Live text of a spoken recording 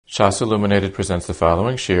Shas Illuminated presents the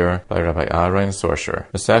following shir by Rabbi Aharon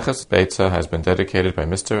Sorscher. Maseches Beitzah has been dedicated by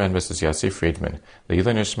Mr. and Mrs. Yossi Friedman,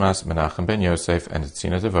 Leila Nishmas Menachem ben Yosef, and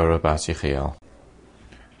Tzina Devora Bas Yechiel.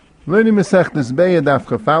 Learning Maseches Beitzah Daf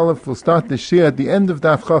Chaf Aleph will start the shir at the end of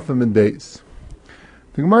Daf Chafim and Days.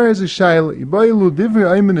 The Gemara is a shaila. Ibayilu divri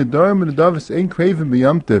ayman nedarim and nedavis ain't craven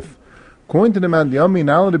b'yamtiv. According to the man, the Ami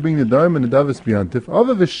now to bring the darim and nedavis b'yamtiv.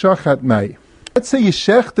 Other than shachat may. Let's say you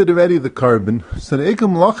shechted already the carbon, so the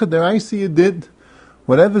ikam lacha deraisa you did,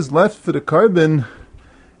 whatever's left for the carbon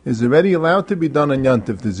is already allowed to be done on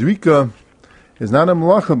yantiv. The zrika is not a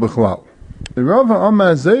malacha b'chlal. The Rava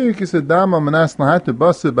Amma Zayik is a dam on manas lahat the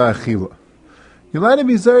basa ba'achila. You let it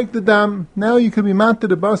be zarik the dam, now you can be matter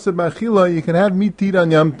the basa ba'achila, you can have meat to eat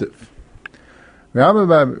on yamtiv. Rabbi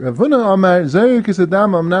Ravuna Amar Zayik is a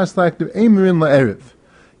dam on manas lahat the emirin la'erev.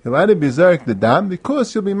 You'll either be zarek the dam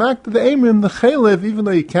because you'll be maked to the emrim the chaylev, even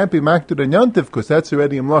though you can't be maked to the yantiv because that's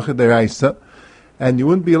already a mlacha deraisa, and you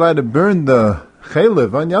wouldn't be allowed to burn the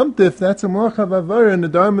chaylev on yantiv. That's a mlacha v'avara, and the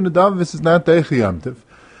darim and the davis is not deichi yantiv.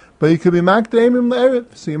 But you could be maked to emrim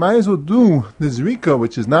le'erev, so you might as well do the zrika,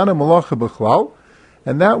 which is not a mlacha b'chlal,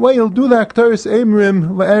 and that way you'll do the aktaris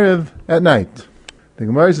emrim le'erev at night. The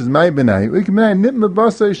Gemara says, "My benai, we can benai nitma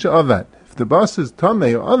basa she'avad." If the basa is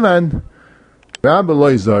tamei or avad, Rabbi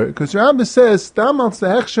loizar, because Rabbi says, "Stam al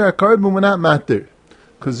sehechsher carbon we're not matter,"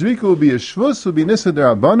 because zrika will be a shvus, will be nisa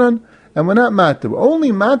derabanan, and we're not matter. We're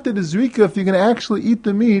only matter the zrika if you can actually eat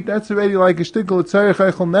the meat. That's already like a shtickle tzarich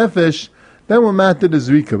eichel nefesh. Then we'll matter the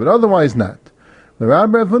zrika, but otherwise not. The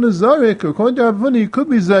Rabbi Ravuna zarik, according to Ravuna, you could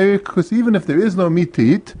be zarik because even if there is no meat to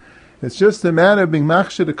eat, it's just a matter of being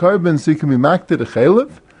machshir the carbon, so you can be makter the chaylev.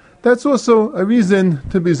 That's also a reason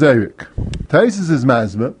to be zarik. Taisus is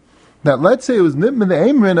mazma. That let's say it was nitma the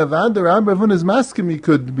emrin of Ad Rabbi Ravuna's maskim, you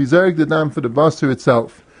could be zarek the dam for the basar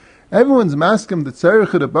itself. Everyone's maskim the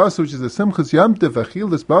tzarech of the basar, which is a simchas yamtiv, achil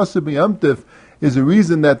this basar b'yamtiv, is a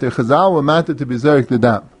reason that the chazal were matter to be zarek the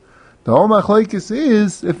dam. The whole machlekes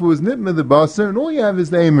is if it was nitma the basar, and all you have is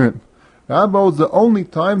the emrin. Rabbi holds the only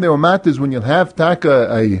time they were matter is when you'll have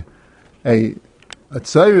taka a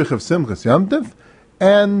tzarech of simchas yamtiv,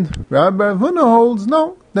 and Rabbi Ravuna holds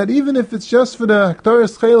no, that even if it's just for the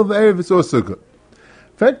Haktaras Chayil V'Erev, it's also good.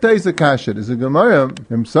 In fact, there's a kasha, there's a Gemara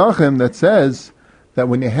in Psachim that says that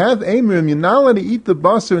when you have Amrim, you're not allowed to eat the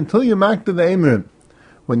basar until you mak to the Amrim.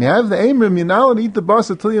 When you have the Amrim, you're not allowed to eat the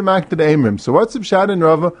basar until you mak to the Amrim. So what's the pshat in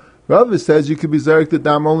Rava? Rava says you could be zarek the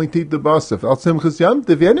dam only to eat the basar. If Al Simchas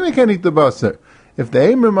Yamtiv, you anyway can't eat the basar. If the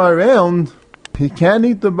Amrim are around, you can't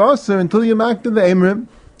eat the basar until you mak to the Amrim.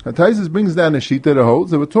 Taisus brings down a sheet that holds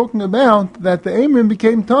that we're talking about that the Amrim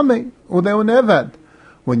became tamei, or they were nevad.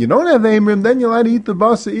 When you don't have Amrim, then you're allowed to eat the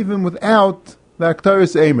basa even without the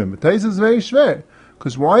aktaris Amrim. But Taisus is very shver,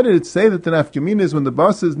 because why did it say that the nafkamina is when the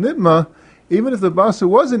basa is nitma, even if the basa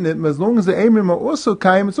wasn't nitma, as long as the Amrim are also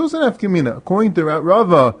kaim, it's also nafkamina. According to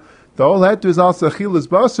Rava, the whole heter is also achilas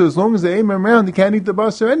basa, as long as the Amrim around, you can't eat the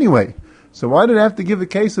basa anyway. So why did it have to give a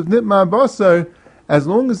case of nitma basa, as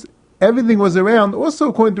long as everything was around? Also,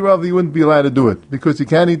 according to Rav, you wouldn't be allowed to do it because you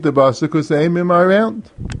can't eat the basa because the emrim are around.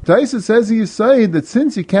 Taisa says he is saying that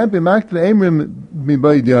since you can't be maked the emrim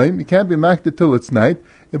mibaydaim, you can't be maked till it's night.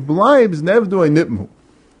 It blibes never do a nitmu. In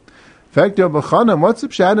fact, Rabbi Chanan, what's the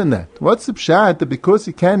pshat in that? What's the pshat that because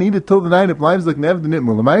you can't eat it till the night, it blibes like never the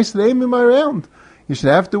nitmu? The ma'is the emrim are around. You should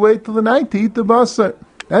have to wait till the night to eat the basa.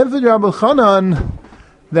 And for Rabbi Chanan,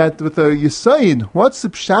 that with the yisaid, what's the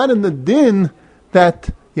pshat in the din that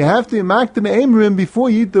you have to be maked in the emrim before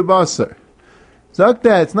you eat the basar?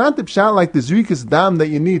 Zakta, it's not the pshat like the zrikas dam that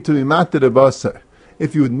you need to be maked the basar.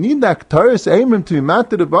 If you would need the aktaris emrim to be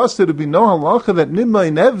maked the basar, there would be no halacha that nidma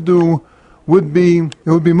nevdu would be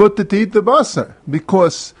mutter to eat the basar.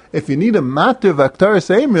 Because if you need a matter of aktaris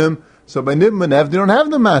emrim, so by nidma nevdu you don't have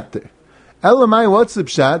the matter. Elamai, what's the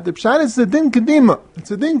pshat? The pshat is the din kedima.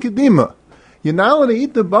 It's a din kedima. You're not allowed to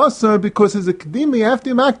eat the basar because as a kedima you have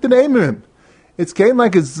to be maked the emrim. It's came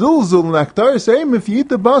like a zulzul in Aktaris Eimrim if you eat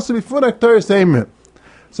the basa before Aktaris Eimrim.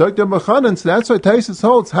 So that's why Taisus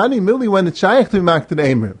holds Hani Mili when it's shaykh to be maked in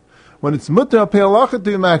Eimrim. When it's mutter al pe'alacha to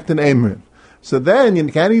be maked in Eimrim. So then you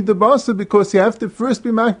can't eat the basa because you have to first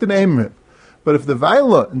be maked in Eimrim. But if the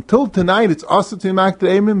Vaila, until tonight it's also to be maked in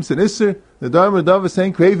Eimrim, it's an Isser, the Dharma Dava is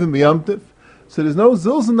saying Kraven B'yamtiv. So there's no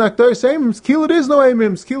zulzul in Aktaris Eimrim. Skil it is no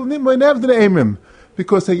Eimrim. Skil nitma never the Eimrim.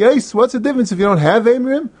 Because yes, what's the difference if you don't have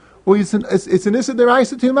Eimrim? Or it's an issa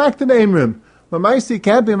deraisa to mak to the emrim. When Maisi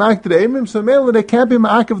can't be mak to the emrim, so mainly they can't be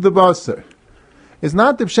mak of the basar. It's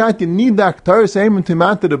not the pshat you need the aktaris emrim to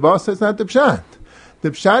mak to the basar. It's not the pshat.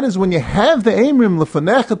 The pshat is when you have the emrim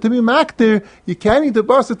lefanecha to be mak there, you can't eat the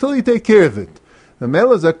basar till you take care of it. The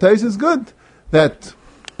Mela Zaktais is good. That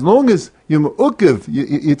as long as you're Ukiv,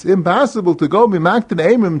 it's impossible to go Bimak to the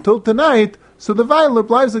Amrim until tonight, so the Violet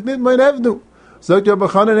lives like Nid Moin Evnu.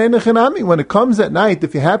 When it comes at night,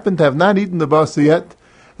 if you happen to have not eaten the Basar yet,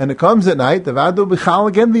 and it comes at night, the Vado Bichal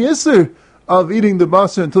again the Isser of eating the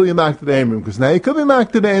Basar until you Mak to the Amrim, because now you could be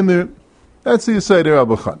Mak to the Amrim. That's the Yisai der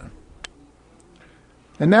Rabbi Chanan.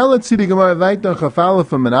 And now let's see the Gemara Vaytan Chaf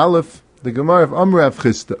Aleph and Aleph, the Gemara of Amr Av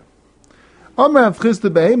Chista. Amr Av Chista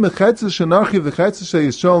Behema Chetze Shanachi V'Chetze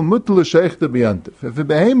Sheyishol Mutal Sheichte B'Yantif. If a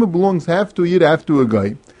Behema belongs half to a Yid, half to a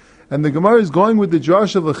guy, and the Gemara is going with the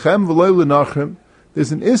Josh of Lechem V'Loi L'Nachrim,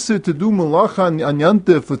 there's an Isser to do Malacha on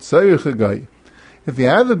Yantif for Tzarech a guy. If you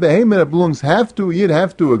have a Behema that belongs half to a Yid,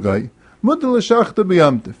 half to a guy, Mutal Sheichte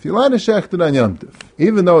B'Yantif. You line a Shechte on Yantif.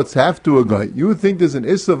 Even though it's half to a guy, you would think there's an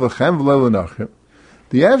Isser of Lechem V'Loi L'Nachrim.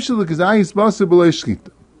 The Avshalik is Ayis Basar B'Loi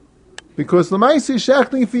Shchita. Because the Maisi is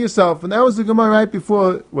shechting for yourself, and that was the Gemara right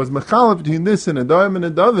before, was Mechalef between this and Nedarim and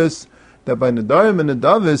Nedavis, that by Nedarim and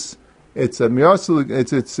Nedavis, it's a Miyasel,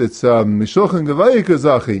 it's Mishulchan Gevaya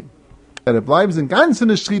Kazachi, and it bleibt in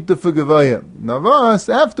ganzen Schritte for Gevaya. Now was,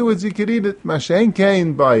 afterwards you could eat it, Mashen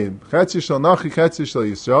Kain by Chetzi Shal Nachi, Chetzi Shal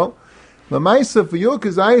Yisrael. The Maisa for your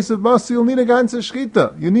Kazayis of Basar, you'll need a ganze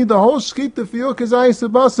Schritte. You need the whole Schritte for your Kazayis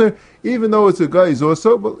of Basar, even though it's a guy's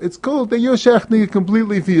also, but it's cool that you're shechting it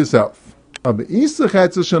completely for yourself. If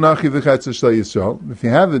you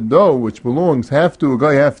have a dough which belongs half to a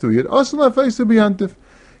guy, half to a yid,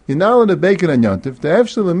 you're not allowed to bake it on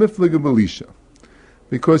yantif,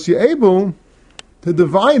 because you're able to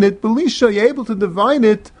divide it, you're able to divide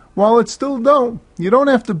it while it's still dough. You don't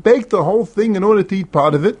have to bake the whole thing in order to eat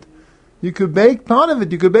part of it. You could bake part of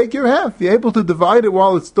it, you could bake your half. You're able to divide it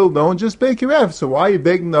while it's still dough and just bake your half. So why are you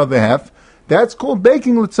baking the other half? That's called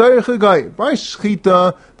baking l'tzarech a guy. By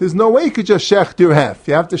shchita, there's no way you could just shecht your half.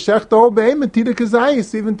 You have to shecht the whole behemoth, tida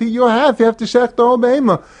kazayis, even to your half, you have to shecht the whole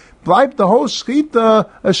behemoth. Bleib the whole shchita,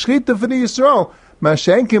 a shchita for the Yisrael.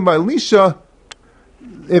 Mashenkin by Lisha,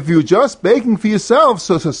 if you're just baking for yourself,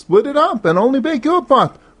 so split it up and only bake your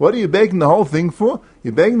part. What are you baking the whole thing for?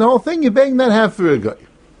 You're baking the whole thing, you're baking that half for a guy.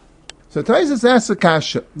 So Taisus asks a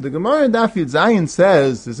kasha. The Gemara in Daf Yud Zayin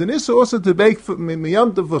says, there's an issue also to bake for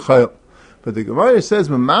miyam to v'chayil. But the Gemara says,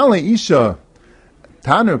 "Mamale isha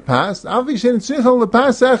taner pas avishen tzichel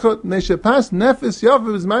lepas echot neshe pas nefes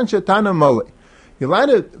yav is mancha taner mole." You like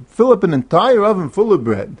to fill up an entire oven full of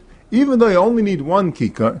bread, even though you only need one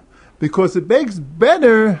kikar, because it bakes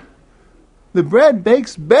better. The bread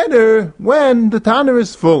bakes better when the taner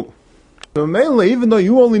is full. So mainly, even though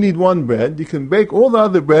you only need one bread, you can bake all the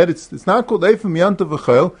other bread. It's not called eifim yantav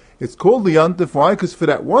v'chayil. It's called the yantav. Why? Because for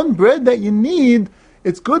that one bread that you need,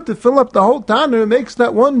 it's good to fill up the whole tanner. It makes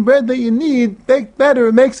that one bread that you need bake better.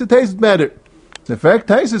 It makes it taste better. In fact,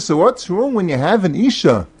 Taisa, so what's wrong when you have an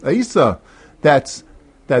isha, a isa, that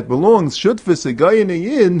belongs shutfis a guy and a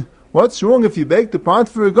yid? What's wrong if you bake the pot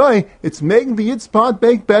for a guy? It's making the yid's pot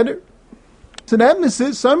bake better. It's an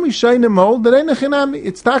emphasis. Some Rishayim hold that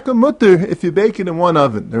it's taka mutter if you bake it in one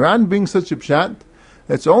oven. The Ran brings such a pshat.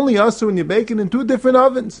 It's only also when you bake it in two different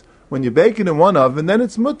ovens. When you bake it in one oven, then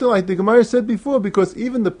it's mutter, like the Gemara said before, because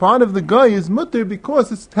even the part of the guy is mutter because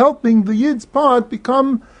it's helping the yid's part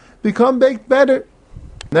become baked better.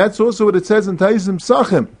 And that's also what it says in Taizim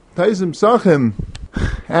Sachim. Taizim Sachim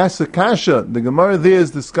asks a kasha. The Gemara there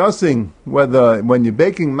is discussing whether when you're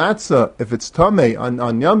baking matzah, if it's tamei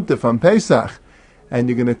on Yom Tov on Pesach, and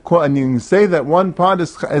you can say that one part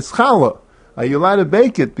is challah. Are you allowed to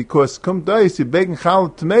bake it? Because come dice, you're baking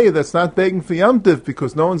challah tamei, that's not baking for Yom Tov,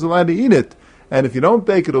 because no one's allowed to eat it. And if you don't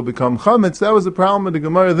bake it, it'll become chametz. That was the problem with the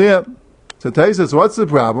Gemara there. So Tais says, what's the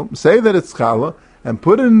problem? Say that it's challah, and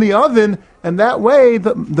put it in the oven, and that way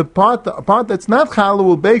the part that's not challah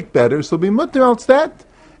will bake better, so be mutter al stat.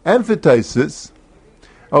 And for Taisus,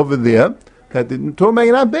 over there, that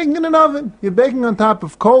you're not baking in an oven, you're baking on top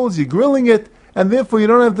of coals, you're grilling it, and therefore you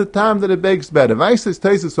don't have the time that it bakes better. Vaisas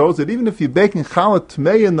Taisus holds that even if you're baking challah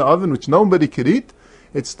tmei in the oven, which nobody could eat,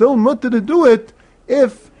 it's still mutter to do it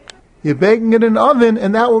if you're baking it in an oven,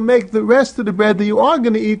 and that will make the rest of the bread that you are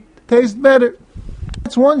going to eat taste better.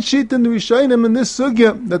 That's one sheet in the Rishayim in this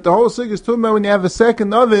sugya, that the whole sugya is talking about when you have a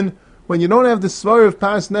second oven, when you don't have the svar of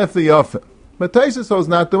pas nefe yafa. But Taisus holds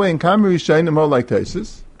not the way, and Kamri Rishayim hold like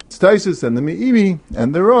Taisus. It's Taisus and the Me'iri,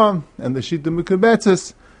 and the Ra, and the Shita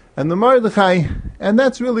Mekubetzes, and the Mordechai, and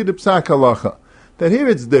that's really the Psak Halacha. That here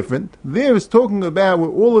it's different. There it's talking about where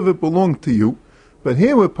all of it belonged to you, but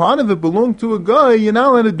here where part of it belonged to a guy, you're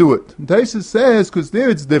not allowed to do it. And Taisus says, because there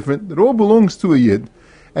it's different, it all belongs to a Yid,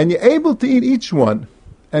 and you're able to eat each one.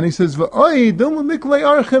 And he says, V'oi, dumu miklei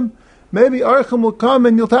archem, maybe Archim will come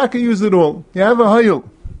and you'll take use it all. You have a hayil.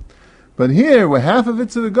 But here, where half of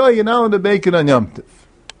it's to the guy, you're not allowed to bake it on Yom Tov.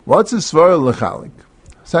 What's a svara l'chalik?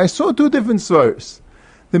 So I saw two different svaras.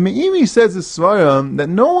 The Me'imi says a svara that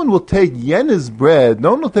no one will take Yena's bread,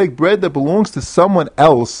 no one will take bread that belongs to someone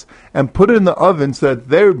else and put it in the oven so that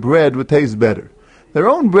their bread would taste better. Their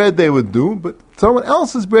own bread they would do, but someone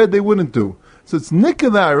else's bread they wouldn't do. So it's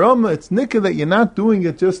nikah the aroma, it's nikah that you're not doing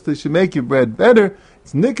it just to make your bread better.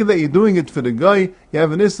 It's nikah that you're doing it for the guy. You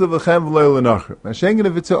have an issa v'chem v'lo l'nacher. Mashengen,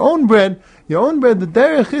 if it's your own bread, the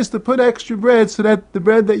derech is to put extra bread so that the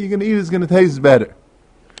bread that you're going to eat is going to taste better.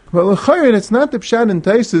 But l'chayrin, it's not the pshat in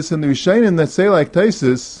Taisus and the Rishonim that say like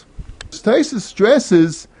Taisus. Taisus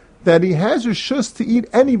stresses that he has reshus to eat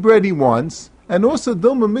any bread he wants, and also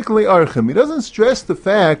dilma miklei archim. He doesn't stress the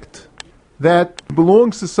fact that it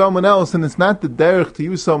belongs to someone else and it's not the derech to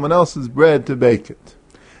use someone else's bread to bake it.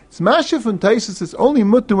 It's mashif and Taisus is only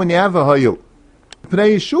mutter when you have a hayil.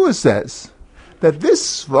 Pnei Yeshua says that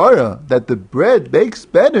this svara, that the bread bakes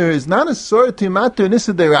better, is not a svara to matter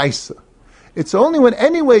nisa deraisa. It's only when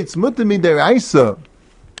anyway it's mutter mideraisa.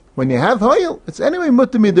 When you have hayil, it's anyway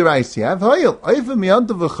mutter mideraisa. You have hayil. Oifa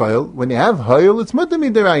miyantav v'chayil. When you have hayil, it's mutter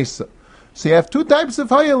mideraisa. So you have two types of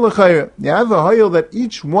hayil l'chayr. You have a hayil that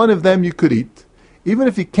each one of them you could eat, even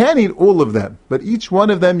if you can't eat all of them, but each one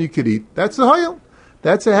of them you could eat. That's a hayil.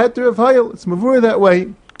 That's a heter of hayil. It's mavur that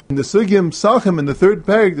way. In the sugya Sachim, in the third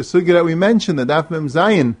parak, the sugya that we mentioned, the daf mem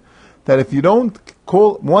zayin, that if you don't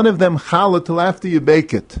call one of them challah till after you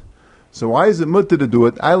bake it, so why is it mutter to do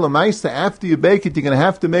it? After you bake it, you're going to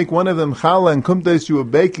have to make one of them challah, and kumtais you were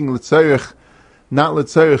baking l'tzarech, not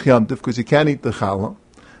l'tzarech yom tov, because you can't eat the challah,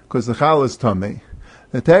 because the challah is tamei.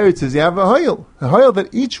 The Teretz says you have a hayil that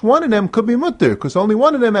each one of them could be mutter, because only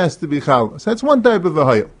one of them has to be challah. So that's one type of a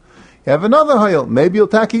hayil. You have another hayil. Maybe you'll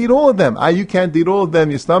eat all of them. You can't eat all of them.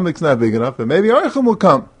 Your stomach's not big enough. And maybe Archim will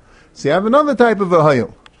come. So you have another type of a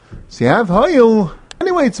hayil. So you have hayil.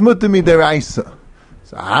 Anyway, it's mutter mideraisa.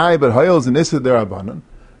 So but hayil is an issa derabanan.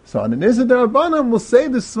 So on an issa derabanan, we'll say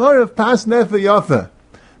the svar of pas nefe yafe.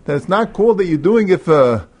 That it's not called that you're doing it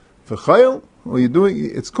for hayil, or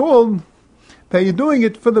it's called that you're doing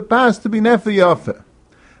it for the pas to be nefe yafe.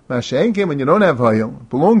 Mashenke, when you don't have hayil, it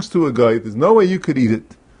belongs to a guy. There's no way you could eat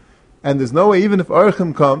it. And there's no way, even if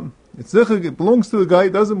Archim come, it belongs to a guy,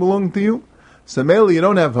 it doesn't belong to you. So mainly you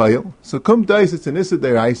don't have hayil. So kum dais, it's an issa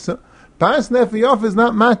deraisa. Pas nefiyaf is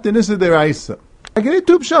not mat an issa deraisa. I can eat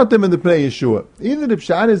two pshatim in the Pnei Yeshua. Either the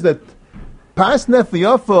pshat is that pas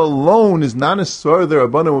nefiyaf alone is not a svar the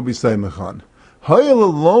Rabbanan will be saimachan. Hayil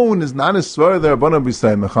alone is not a svar the Rabbanan will be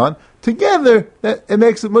saimachan. Together, that it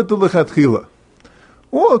makes it mutter l'chatchila.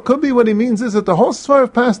 Or it could be what he means is that the whole svar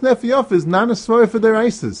of pas nefiyaf is not a svar for their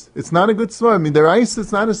isis. It's not a good svar. I mean, their isis,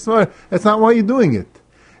 it's not a svar. That's not why you're doing it.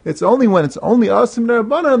 It's only when it's only asim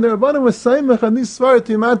derabana, and the Rabbanan was saimach on this svar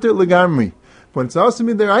to matter legamri. When it's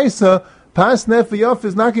asim der isa, pas nefiyaf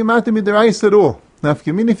is not matter mit der isa at all. Now, if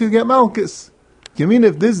you mean if you get malchus, you mean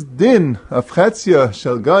if this din of chetzia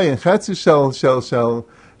shall guy and chetzia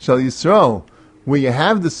shall Yisrael, where you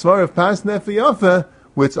have the svar of pas nefiyaf,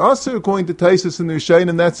 where it's also according to Taisus and the Rishonim,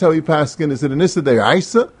 and that's how he paskin. Is it an issa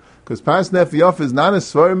deraisa? Because pas nefiyaf is not a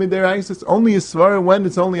svara mideraisa. It's only a svara when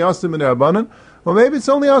it's only asim in Rabbanan. Or maybe it's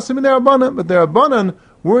only asim in Rabbanan, but the Rabbanan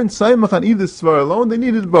weren't saimach on either svara alone. They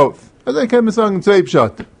needed both. As I came saying in Tzei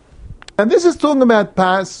Pshat. And this is talking about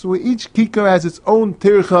pas, where each kikar has its own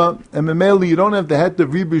tircha, and memeli you don't have the het of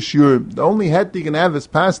ribushur. The only het you can have is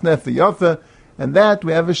pas nefiyaf. And that,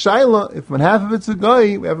 we have a shaila, if when half of it's a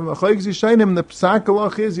guy, we have a machoik zishainim, and the psak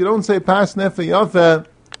halach is, you don't say pas nefe yafe,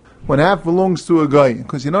 when half belongs to a guy,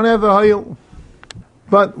 because you don't have a hayil.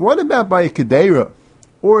 But what about by a kedera?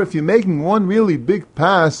 Or if you're making one really big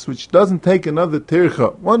pass, which doesn't take another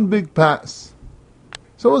tircha, one big pass.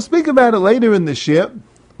 So we'll speak about it later in the shir,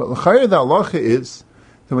 but l'chayr the halacha is,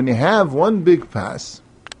 that when you have one big pass,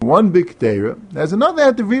 one big kedera, there's another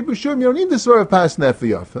at the ribushum, you don't need this sort of pas nefe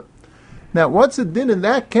yafe. Now, what's the din in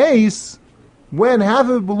that case when half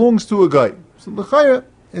of it belongs to a guy? So, l'chayra,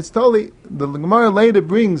 it's totally, the Gemara later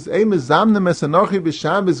brings, You're now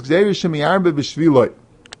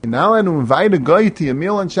allowed to invite a guy to your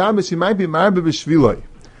meal on Shabbos, you might be marbe b'shviloi.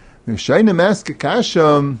 Rishonim ask a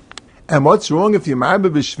kasha, and what's wrong if you're marbe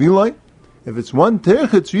b'shviloi? If it's one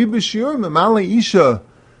terch, it's ribishur, memale isha,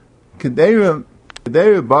 kedera,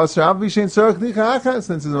 basar avishin tzarech dicha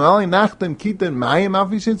since it's only nachtem kitan mayim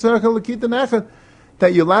avishin tzarech lekita nachat,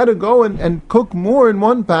 that you're allowed to go and cook more in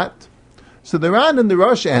one pot. So the Ran and the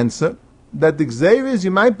Rosh answer that the gzeir is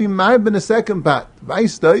you might be marb in a second pot.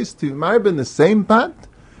 Vice does to marb in the same pot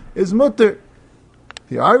is mutter.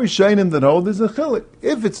 The Irish Shainim that hold is a chilik.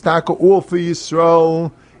 If it's taka all for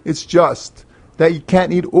Yisrael, it's just that you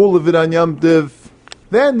can't eat all of it on Yom Tiv,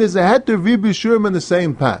 then there's a heter v'bishurim in the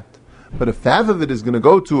same pot. But if half of it is going to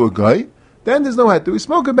go to a guy, then there's no heter. We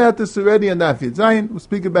spoke about this already on Daf Yud Zayin. We'll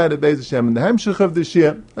speak about it Beitzah Hashem in the Hemshech of the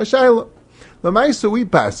Shia. Hashayla. L'maisa we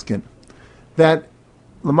paskin that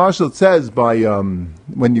the Marshal says by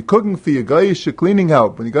when you're cooking for your goyish cleaning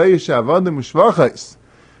help, when your goyish avadim u'shvachais.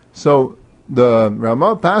 So the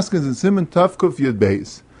Ramah paskins in Simon Tavkuf Yud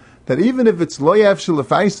Beis that even if it's lo yafshel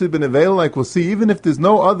l'faisib and avail, like we'll see, even if there's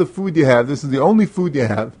no other food you have, this is the only food you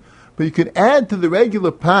have, but you can add to the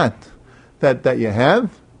regular pot that you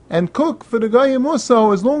have and cook for the goyim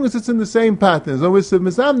also, as long as it's in the same pot. There's always a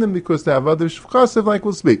mizamnim because they have other shvchasev, like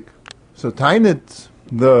we'll speak. So Tainit,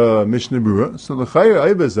 the Mishnah Berurah, so the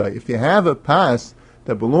Chayr Eibazai, if you have a pas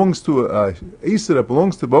that belongs to a Isa that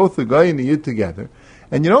belongs to both the guy and the Yid together,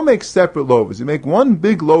 and you don't make separate loaves, you make one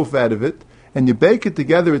big loaf out of it, and you bake it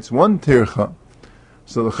together, it's one tircha.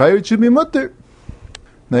 So the Chayr should be mutter.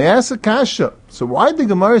 Now you ask a kasha, so why did the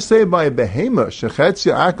Gemara say by a behema,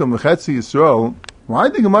 shechetzi akum v'chetzi Yisrael, why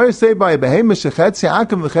did the Gemara say by a behema, shechetzi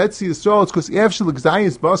akum v'chetzi Yisrael, it's because efshel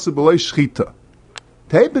g'zayis basa b'loi shchita.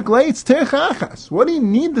 Typically, it's terchachas. What do you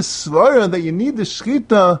need the svara that you need the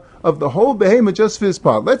shchita of the whole behemoth just for his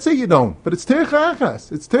part? Let's say you don't, but it's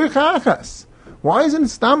terchachas. It's terchachas. Why isn't it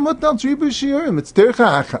stam mutal tribu shiurim? It's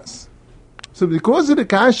terchachas. So because of the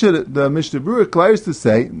kasha, the Mishnah Berurah declares to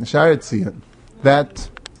say in the Sha'ar Tzion that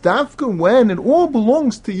dafka when it all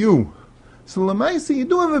belongs to you. So lamaisa you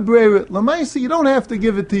do have a brera. Lamaisa you don't have to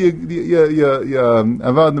give it to your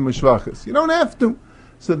avad mishvachas. You don't have to.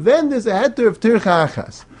 So then there's a heter of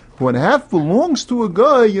tirchachas. When half belongs to a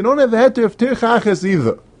guy, you don't have a heter of tirchachas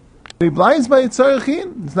either. He blinds by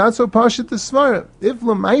yitzarachin. It's not so pashut to svara. If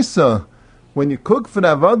lamaisa, when you cook for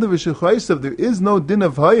the avada v'shechaysav, there is no din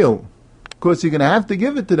of hayil. Of course, you're going to have to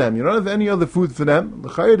give it to them. You don't have any other food for them.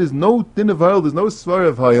 L'chayr, there's no din of hayil. There's no svara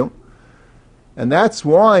of hayil, and that's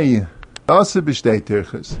why asa b'shtei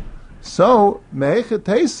tirchas. So me'echet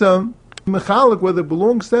heisam mechalik whether it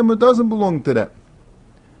belongs to them or doesn't belong to them.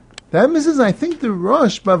 That misses, I think, the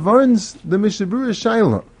Rosh Bavarns the Mishnah Berurah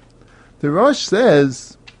Shaila. The Rosh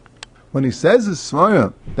says, when he says the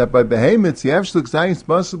Svara, that by Behemoth it's Yavshel Gzayis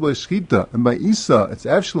Basabla Shchita, and by Isa it's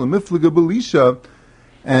Yavshel Miflaga Belisha,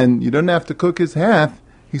 and you don't have to cook his half,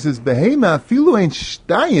 he says, Behemoth Filu Ein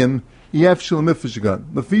Shtayim Yavshel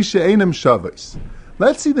Mifashgan, Lafisha Einem Shavais.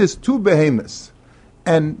 Let's see there's two Behemoths,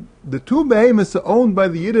 and the two Behemoths are owned by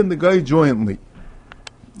the Yid and the guy jointly.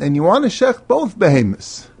 And you want to shech both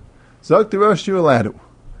Behemoths. Zok the Rosh, you're allowed to.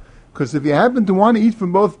 Because if you happen to want to eat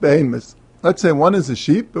from both behemoths, let's say one is a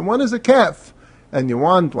sheep and one is a calf, and you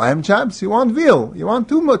want lamb chops, you want veal, you want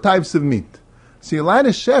two more types of meat. So you're allowed to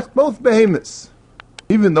shech both behemoths.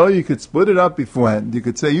 Even though you could split it up beforehand, you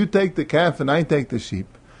could say you take the calf and I take the sheep.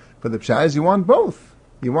 But the pshat is you want both.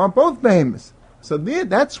 You want both behemoths. So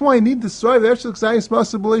that's why you need to strive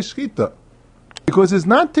shchita. Because it's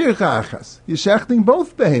not tirchachas. You're shechting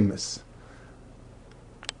both behemoths.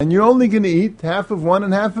 And you're only going to eat half of one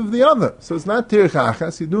and half of the other. So it's not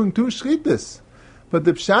tirchachas, you're doing two shchitas. But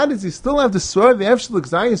the pshat is you still have to swerve the efshel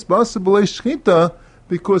gzayis possible shchita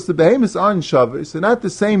because the behemoths are in Shabbos. They're not the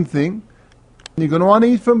same thing. And you're going to want to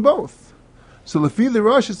eat from both. So lefi the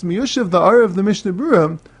Rosh, it's miyushav the ara of the Mishnah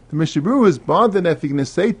Berurah. The Mishnah Berurah is bothered if you're going to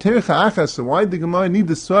say tirchachas, so why did the Gemara need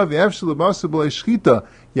to swerve the efshel possible shchita?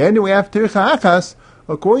 You anyway have tirchachas.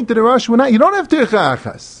 According to the Rosh, you don't have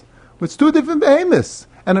tirchachas. It's two different behemoths.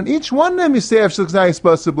 And on each one of them you say Efshel Gzayis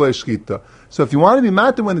Basabla Shchita. So if you want to be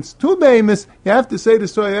matter when it's two behemoths, you have to say the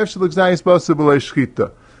story Efshel Gzayis Basabla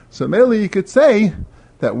Shchita. So mainly you could say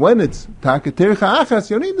that when it's Taka Tircha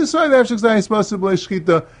Achas, you don't need the story Efshel Gzayis Basabla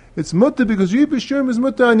Shchita. It's mutter because Yibur Shurim is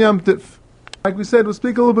mutter on Yom Tiv. Like we said, we'll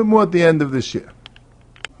speak a little bit more at the end of this year.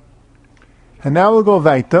 And now we'll go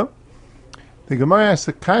weiter. The Gemara asks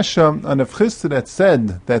a kasha on a Chisda that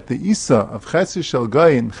said that the Isa of Chetzer Shel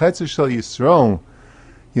Goy and Chetzer Shel Yisrael,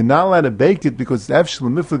 you're not allowed to bake it because it's Efshel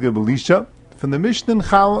Miflaga Belisha. From the Mishnah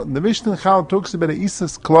Chal talks about a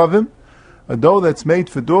Isas Klavim, a dough that's made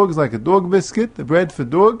for dogs, like a dog biscuit, a bread for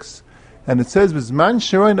dogs. And it says, if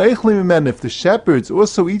the shepherds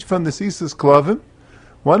also eat from this Isas Klavim,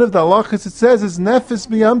 one of the halachas it says is Nefes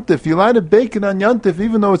B'Yamtif. You're allowed to bake it on Yantif,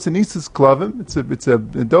 even though it's an Isas Klavim, it's a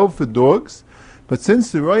dough for dogs. But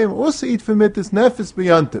since the Royim also eat from it, it's Nefes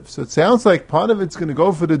B'Yamtif. So it sounds like part of it's going to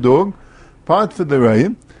go for the dog, part for the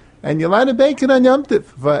Royim, and you're allowed to bake it on Yom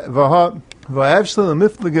Tiv.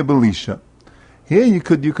 Here you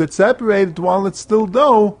could separate it while it's still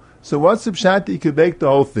dough, So what's the pshat that you could bake the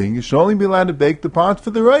whole thing? You should only be allowed to bake the part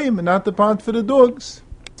for the royim and not the part for the dogs.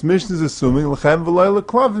 This Mishnah is assuming lechem v'loy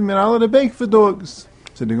leklavim, you're not allowed to bake for dogs.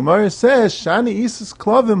 So the Gemara says, Shani Isas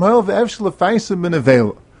klavim hoil v'efshel afaisim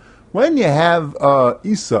b'nevela. When you have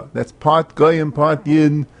Isa, that's part goyim, part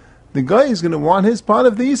yin, the guy is going to want his part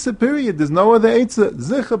of the Isa, period. There's no other Eitzah.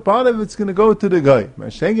 Zicha, part of it's going to go to the guy.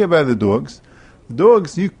 Mashengeh by the dogs. The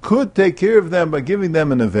dogs, you could take care of them by giving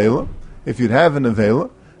them an avela, if you'd have an avela.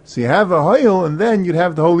 So you have a hoil, and then you'd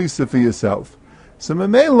have the whole Isa for yourself. So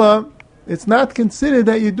Mamela, it's not considered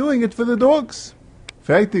that you're doing it for the dogs. In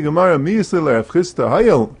fact, the Gemara, Miyasel Rav Chisda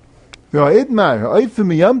hoil.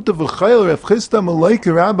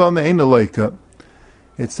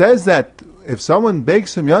 It says that if someone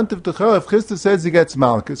bakes from Yantiv to Chel, if Chisda says he gets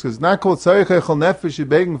Malkus, because it's not called Tzarech Echel Nefesh, you're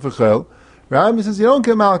baking for Chel. Rabbi says you don't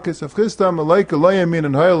get Malkus. If Chisda Malaika lo yamin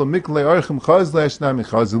and Hoyel Mikle Archim Chazle Ashnami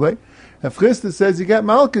Chazle. If Chisda says you get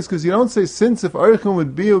Malkus, because you don't say since if Archim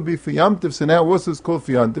would be for Yantiv, so now what's called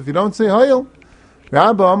for Yantiv? You don't say Hoyel.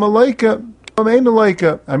 Rabbi Amalaika,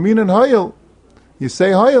 Amainalaika, Amin and Hoyel. You say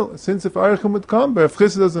Hoyel, since if Archim would come, but if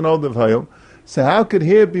Chisda doesn't hold of Hoyel, so how could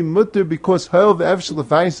here be mutter because Hoyel ve'efshel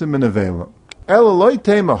afaisim in avela? Ela loy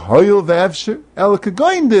tema Hoyel ve'efshel, Ela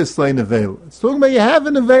kagoin this lane avela. It's talking about you have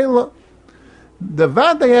an avela. The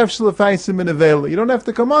vada efshel afaisim in avela. You don't have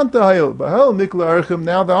to come on to Hoyel, but Hoyel mikla archim,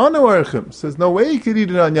 now there are no archim. So there's no way you could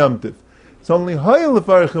eat it on Yom Tiv. It's only Hoyel if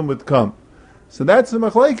archim would come. So that's the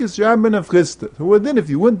machlekes Rabban of Chisda. Who would then, if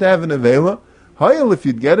you wouldn't have an avela, Hoyel, if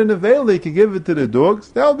you'd get an avela, you could give it to the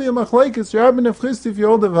dogs. That would be a machlekes Rabban of Chisda if you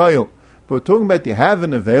hold of Hoyel. But we're talking about you have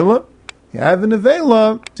an avela,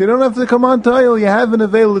 so you don't have to come on to Hoyel, you have an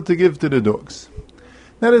avela to give to the dogs.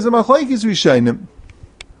 Now there's a machlekes Rishayim.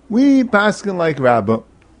 We paskin like Rabbi.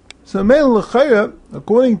 So Meil L'chayra,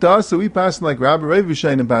 according to us, so we paskin like Rabbi, Rav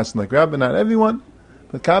Rishayim paskin like Rabbi, not everyone,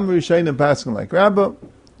 but Kam Rishayim paskin like Rabbi.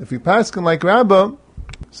 If we paskin like Rabbi,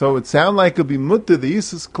 so it sound like it'll be mutter, the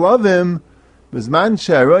Yisas Klavim, Bizman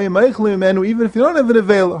Sha'aroyim Eichlim Menu, even if you don't have an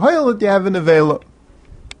avela, Hoyel that you have an avela.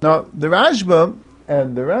 Now, the Rashba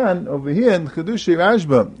and the Ran over here in Chedushi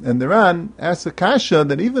Rashba and the Ran ask a kasha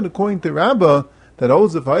that even according to Rabbah, that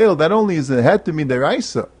holds of Hoyel, that only is a head to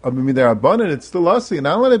midaraisa, or midarabanan, it's still asi, and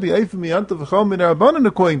I want to be eifim miyantav v'chol midarabanan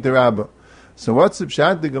according to Rabbah. So what's the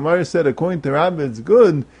pshat? The Gemara said according to Rabbah it's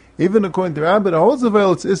good, even according to Rabbah, the holds of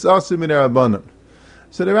Hoyel, it's asi midarabanan.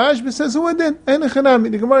 So the Rashba says, who did? Ein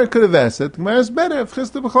echanami. The Gemara could have asked it. The Gemara is better if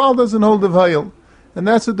Chisda b'chol doesn't hold of Hoyel. And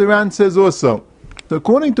that's what the Ran says also. So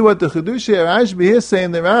according to what the Chedushi Rashbi here say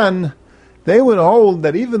in the Ran, they would hold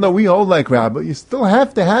that even though we hold like Rabbi, you still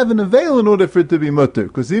have to have an avail in order for it to be mutter.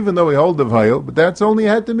 Because even though we hold of Hayel, but that's only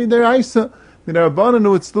had to be their Isa. Rabbanan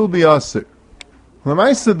would still be Aser.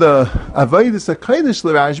 Lamaisa the Avaydis HaKadosh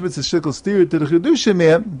L'Rashbi, it's a shikl steer to the Chedushi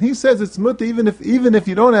man. He says it's mutter even if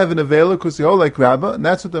you don't have an avail because you hold like Rabbi, and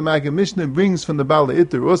that's what the Maggid Mishnah brings from the Baal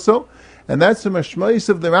Itter also. And that's the Mashmais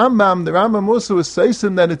of the Rambam. The Rambam also is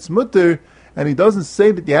saying that it's mutter. And he doesn't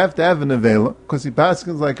say that you have to have an avela, because he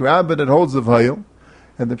paskins like Rabbi that holds of Hayel.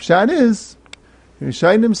 And the pshat is,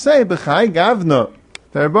 Rishayim say, B'chai Gavna.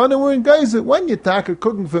 The Rabbanim were in Geyser. When you taka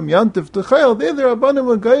cooking from Yantiv to Chayel, the Rabbanim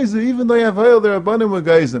were Geyser. Even though you have Hayel, the Rabbanim were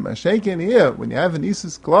Geyser. Mashenken here, when you have an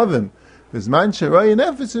Isis Klavim, there's Man Sharai and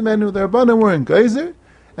Ephesim, and the Rabbanim were in Geyser.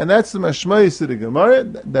 And that's the Mashmais of the Gemara,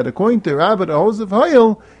 that according to Rabbi that holds of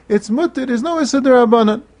Hayel, it's mutter, there's no Issa the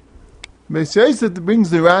Rabbanim. Beitzah brings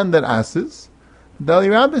the Ran that asses. The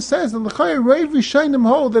Rabbi says, and the Chayr Rav Rishayim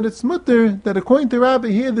hold that it's mutter, that according to Rabbi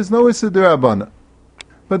here, there's no Issa D'Rabbana.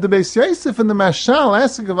 But the Beitzah and the Mashal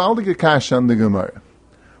ask a Gavaldige Kasha on the Gemara.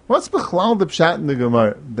 What's Bechlal the Pshat in the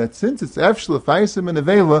Gemara? That since it's Efshel Afaisim and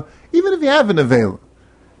Avela, even if you have an Avela,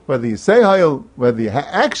 whether you say Hayel, whether you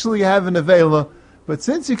actually have an Avela, but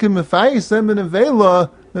since you can Mefayisem and Avela,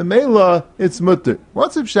 Memela, it's mutter.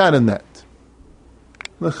 What's the Pshat in that?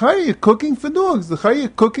 L'chari, you're cooking for dogs. L'chari, you're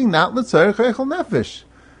cooking not l'tzarech echel nefesh.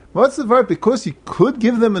 What's the verb? Because you could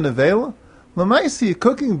give them an avela. L'maisi, you're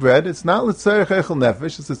cooking bread. It's not l'tzarech echel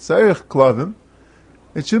nefesh. It's l'tzarech klavim.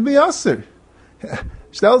 It should be aser.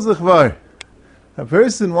 Shtel zechvar. A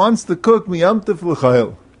person wants to cook miyamtev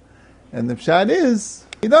l'chayil. And the pshat is,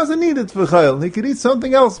 he doesn't need it for chayil. He could eat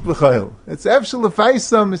something else for chayil. It's efshel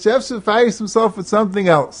l'faisam. It's efshel l'fais himself with something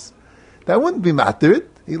else. That wouldn't be materit.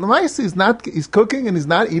 He's cooking and he's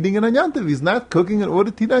not eating an anyantiv. He's not cooking in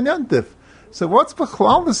order to eat anyantiv. So what's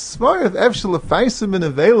b'chlal the svar of efshel l'faisim in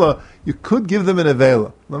avela? You could give them an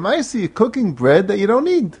avela. L'maisi, you're cooking bread that you don't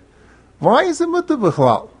need. Why is it mutter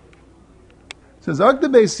b'chlal? Says Agda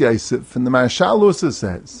Beis Yosef, and the Marshal also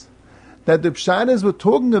says that the pshat is we're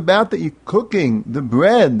talking about that you're cooking the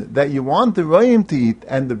bread that you want the royim to eat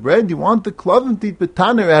and the bread you want the klavim to eat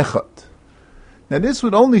b'taner echad. Now this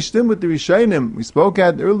would only stem with the Rishonim. We spoke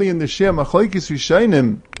at early in the Shir Machlokes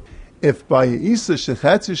Rishonim. If by Isa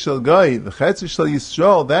shechetzer shel Goy, the chetzer shel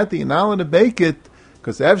Yisrael, that you're not allowed to bake it,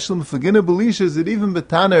 because Evshel Mefagina Belisha is it even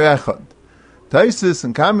b'taner echad. Taisus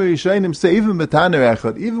and Kamer Rishonim say even b'taner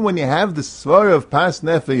echad, even when you have the svara of pas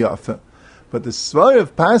nefe yafa. But the svara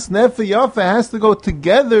of pas nefe yafa has to go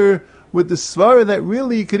together with the svara that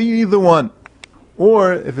really you could eat either one.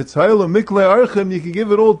 Or if it's hayel mikle archim, you can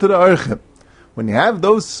give it all to the archim. When you have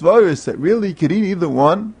those svaras that really you could eat either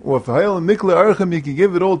one, or if hayel mikle archim, you can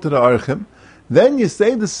give it all to the archim, then you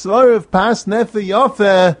say the svara of pas nefe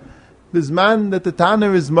yafa, this man that the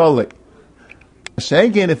tanner is malik.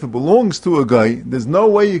 Again, if it belongs to a guy, there's no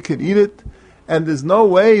way you could eat it, and there's no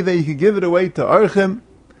way that you could give it away to archim.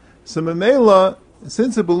 So Mamela,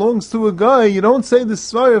 since it belongs to a guy, you don't say the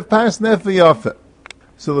svar of pas nefe yafa.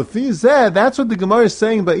 So Lefi Zeh, that's what the Gemara is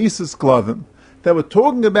saying by Isas Klavim, that we're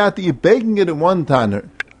talking about that you're baking it in one tanner.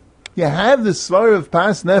 You have the svar of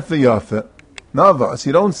pas nefe yafa. Navas,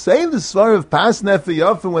 you don't say the svar of pas nefe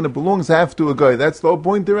yafa when it belongs half to a guy. That's the whole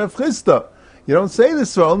point of Rav Chisda. You don't say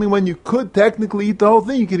this svar only when you could technically eat the whole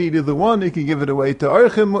thing. You could eat either one, you could give it away to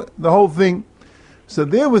archim, the whole thing. So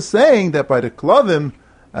there was saying that by the Klavim,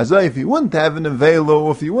 as if you wouldn't have an avela,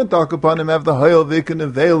 or if you wouldn't talk upon him, have the hayel vik and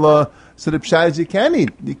avela, so the pshat is you can't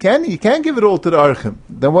eat. You can't give it all to the archim.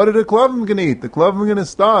 Then what are the klavim going to eat? The klavim are going to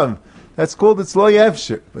starve. That's called it's lo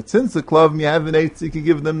yefsher. But since the klavim you have an eitz, you can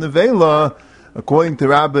give them the avela, according to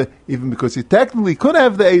Rabbi, even because you technically could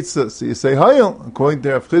have the eitzah, so you say hayel. According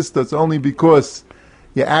to Rav Chisda, it's only because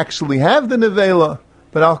you actually have the nevela.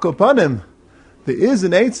 But al kopanim, there is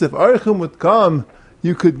an eitzah. If archim would come,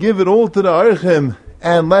 you could give it all to the archim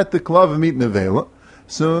and let the klavim eat nevela.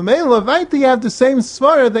 So Mamela, right, you have the same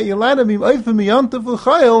svara that you let him be oifim miyantav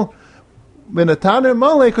l'chayil when a taner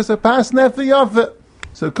mole because a pas nefe yafa.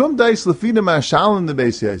 So kum dais lefina mashal in the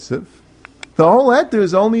Beis Yosef. The whole heter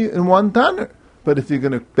is only in one taner. But if you're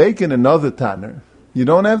going to bake in another taner, you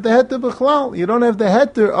don't have the heter b'chlal. You don't have the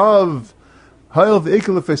heter of hayil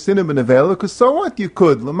v'ikal l'fesinim and nevela, because so what? You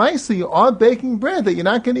could. L'maisa, you are baking bread that you're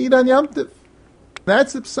not going to eat on Yom Tov.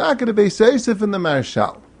 That's the psak of the Beis Yosef and the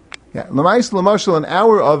Marshal. Yeah, l'mashal in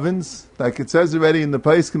our ovens, like it says already in the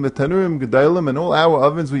Paiskim, the Tanurim, Gedalim, and all our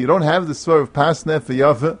ovens where you don't have the svar of pas nefe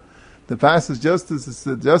yafa, the pas is just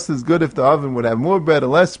as good if the oven would have more bread or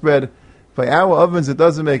less bread. By our ovens, it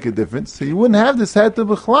doesn't make a difference. So you wouldn't have this heter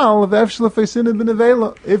b'chlal of efshel feisin ben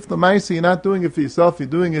avela. If the ma'isa you're not doing it for yourself, you're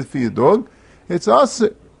doing it for your dog, it's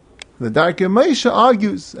aser. The Darkei Moshe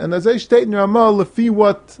argues, and as I state in Ramah, lefi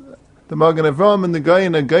what the Magen Avraham and the guy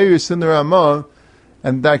in a Geiris in the Ramah,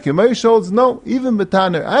 and Darkei Moshe holds no, even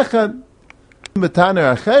betaner achad,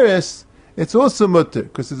 betaner acheres, it's also mutter,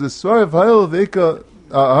 because there's a svar of hayel v'ika,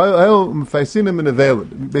 hayel m'faisinim in avela.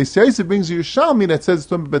 Beis Yosef brings you Shalmi that says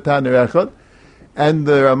it's betaner achad, and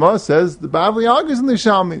the Ramah says, the Bavli argues in the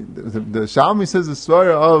Shalmi. The Shalmi says the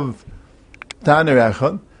svar of taner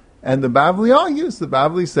achad, and the Bavli argues, the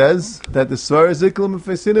Bavli says that the svar is iklam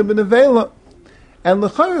m'faisinim in avela. And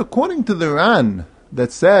l'chayr, according to the Ran,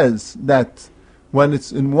 that says that when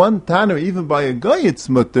it's in one tanner, even by a guy, it's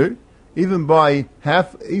mutter, even by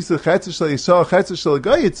half isa chetzer shel yisrael, chetzer shel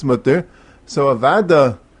guy, it's mutter. So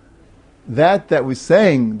avada, that we're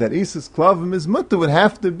saying that isa's klavim is mutter would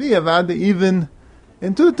have to be avada even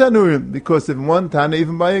in two tanurim, because if in one tanner,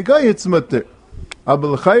 even by a guy, it's mutter. Aber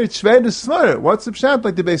l'chayr, it's shver to svar. What's the pshat?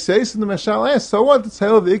 Like the Beis Yosef and the Mashal asks, so what? It's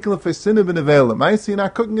hell of the ikla fesinim ben avela. Ma'aseh, you're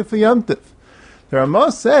not cooking it for Yom Tov. The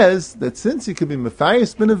Ramah says that since you could be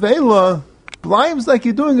mefayis ben avela, blimes like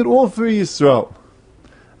you're doing it all for Yisrael.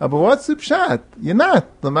 But what's the pshat? You're not.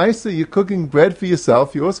 L'maisa, you're cooking bread for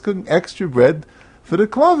yourself. You're also cooking extra bread for the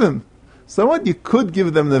klavim. So what? You could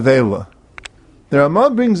give them the vela. The Ramah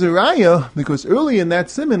brings a raya because early in that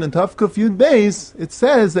siman in Tavkuf Yud Beis, it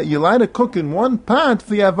says that you're allowed to cook in one pot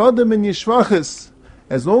for Yavadim and Yishvachas.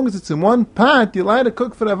 As long as it's in one pot, you're allowed to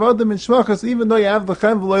cook for Yavadim and Yishvachas, even though you have the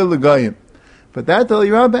Chem V'loi L'gayim. But that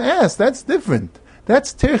the Rabbi asked, that's different.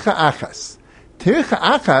 That's Tircha Achas. Tircha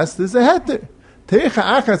Achas, there's a heter.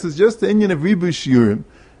 Tircha Achas is just the Indian of Ribu Shiurim.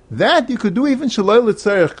 That you could do even Shaloi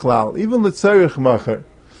L'tzarech Klal, even L'tzarech Machar.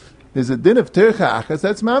 There's a din of Tircha Achas,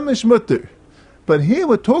 that's Mamish Mutter. But here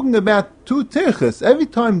we're talking about two tirchas. Every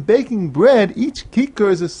time baking bread, each kikar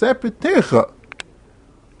is a separate tircha.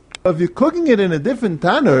 If you're cooking it in a different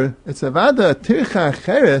tanner, it's avada tircha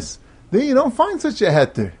acheres, then you don't find such a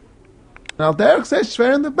heter. Now, Derek says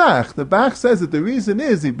shver in the Bach. The Bach says that the reason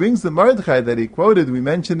is, he brings the Mordechai that he quoted, we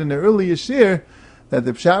mentioned in the earlier shir, that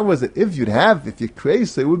the pshat was that if you're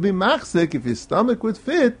crazy, it would be machzik, if your stomach would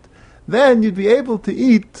fit, then you'd be able to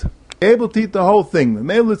eat the whole thing. The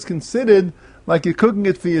meal is considered like you're cooking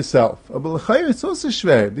it for yourself. But l'chayr, it's also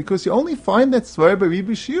shver, because you only find that svara by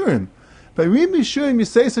Rabbi Shiurim. By Rabbi Shiurim, you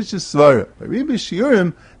say such a svara. By Rabbi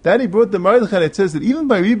Shiurim, that he brought the Mordechai, and it says that even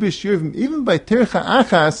by Rabbi Shiurim, even by tircha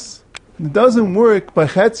achas, it doesn't work by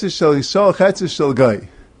chetzer shel yishol, chetzer shel gai.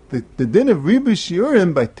 The din of Rabbi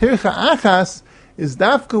Shiurim by tircha achas is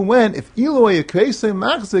dafka when, if Eloi kreisei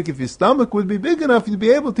machzik, if your stomach would be big enough, you'd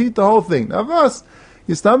be able to eat the whole thing. Now, us,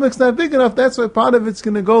 your stomach's not big enough, that's why part of it's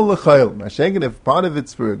going to go l'chayil. Mashenkin, if part of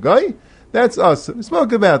it's for a guy, that's us. We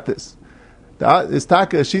spoke about this. There's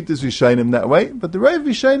taka ashitas Rishayim that way, but the Rav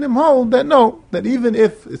Rishayim hold that no, that even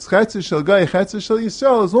if it's chetzer shel guy, chetzer shel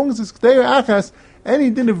yisrael, as long as it's k'teir achas,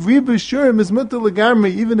 any din of riba shurim is mutter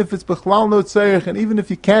legamri, even if it's bechlal no tzarech, and even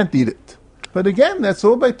if you can't eat it. But again, that's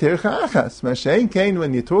all by tircha achas. Mashein kain,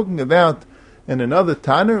 when you're talking about in another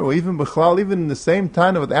tanner, or even bechlal, even in the same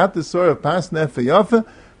tanner without the sort of pas nefeh yafa,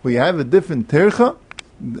 where you have a different tircha,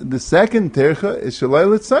 the second tircha is shalai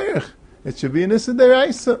l'tzarech. It should be an issa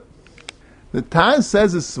deraisa. The Taz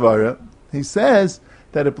says a svara. He says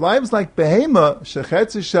that it applies like behema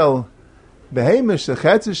shechetzer shel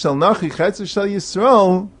nachi chetzer shel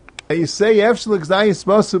yisrael. You say efshel gzayis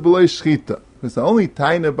basa b'loy shchita, because the only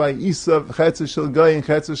taina by isa chetzer shel goy and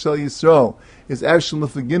chetzer shel yisrael is efshel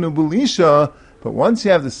lefaginu b'lisha. But once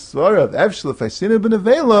you have the svara of efshel lefasina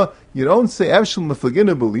b'nevela, you don't say efshel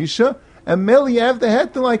lefaginu b'lisha, and merely you have the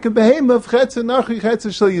head like a behema of chetzer nachi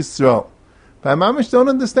chetzer shel yisrael. But Mamish don't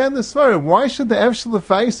understand the svara. Why should the Efshel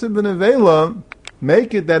L'Faisa Ben Avela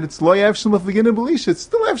make it that it's Lo Efshel L'Fagina Belisha? It's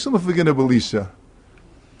still Efshel L'Fagina Belisha.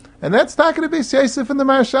 And that's not going to be Yosef in the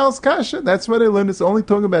Marshal's Kasha. That's what I learned. It's only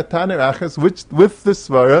talking about Taner Achas, which with the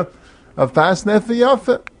svara of Pas Nefe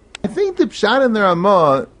Yafa. I think the pshat in the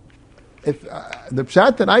Ramah, the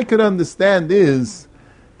pshat that I could understand is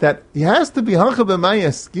that he has to be Hacha B'Maya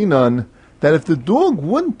Skinon, that if the dog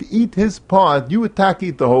wouldn't eat his part, you would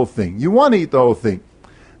eat the whole thing. You want to eat the whole thing.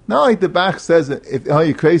 Not like the Bach says, if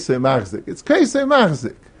you kreisei machzik. It's kreisei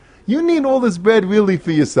machzik. You need all this bread really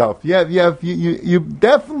for yourself. You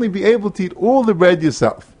definitely be able to eat all the bread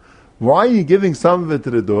yourself. Why are you giving some of it to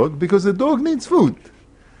the dog? Because the dog needs food.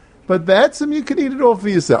 But B'etzem, you can eat it all for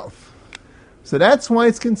yourself. So that's why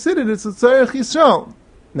it's considered it's a tzarech Yisrael.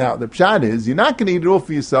 Now, the pshat is, you're not going to eat it all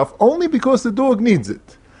for yourself only because the dog needs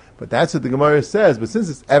it. But that's what the Gemara says. But since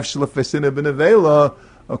it's Efshel Fesina B'Nevela,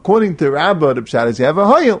 according to Rabbi, the pshat is you have a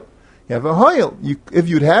hoyel. You have a hoyel. If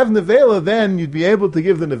you'd have Nevela, then you'd be able to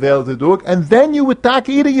give the Nevela to the dog, and then you would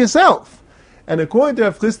eat it yourself. And according to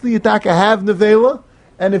Rav Chisli, you have Nevela,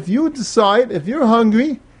 and if you decide, if you're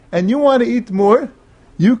hungry, and you want to eat more,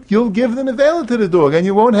 you'll give the Nevela to the dog, and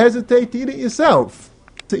you won't hesitate to eat it yourself.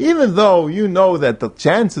 So even though you know that the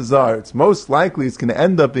chances are, it's most likely it's going to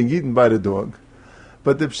end up being eaten by the dog,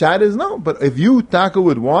 but the pshat is no. But if you, Taka,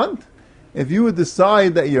 would want, if you would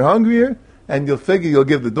decide that you're hungrier, and you'll figure you'll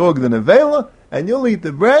give the dog the nevela, and you'll eat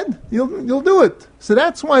the bread, you'll do it. So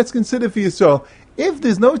that's why it's considered for Yisrael. If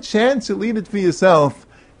there's no chance you'll eat it for yourself,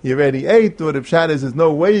 you already ate, or the pshat is there's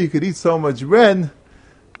no way you could eat so much bread,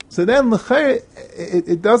 so then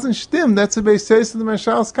it doesn't stim. That's a base says to the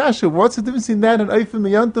Mashal's Kasha. What's the difference in that and Eifim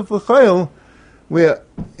Yantaf L'chayil, where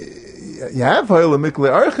you have Hoyle Mikle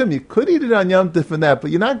Archim, you could eat it on Yom Tov and that,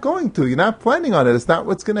 but you're not going to. You're not planning on it. It's not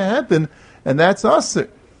what's going to happen, and that's Aser.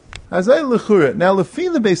 Azay L'chura. Now,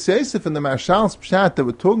 Lefi the Beis Yosef and the Marshal's Pshat that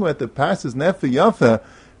we're talking about the passes Nefe Yafa,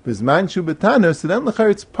 Bizman Shu B'Tanur, so then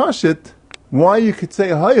L'chura it's Pashit, why you could say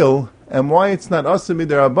Hoyle, and why it's not Aser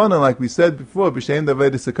Midarabana, like we said before, B'Shem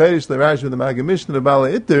Daved Sakayrish L'Raj with the Magamishn, the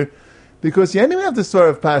Bala Itter, because you anyway have the svara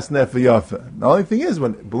of pas nefe yafa. The only thing is,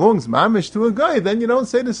 when it belongs mamish to a guy, then you don't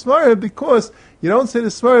say the svara, because you don't say the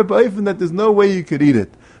svara b'ayfin that there's no way you could eat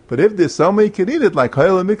it. But if there's some way you could eat it, like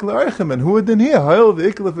hayel mikla archem, and who would then hear hayel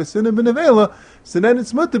v'ikla v'sina b'nevela, so then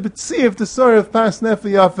it's mutter, but see if the svara of pas nefe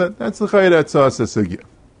yafa, that's the chayra tzasa sugya.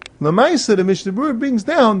 Lamaisa, the Mishnah Berurah brings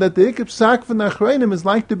down that the ikab sak from the achreinim is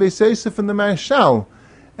like the Beis Yosef and the Marshal,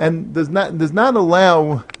 and does not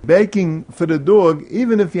allow baking for the dog,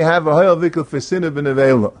 even if you have a hayal vikal for sinna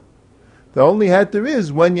b'nevela. The only heter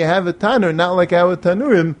is when you have a tanner, not like our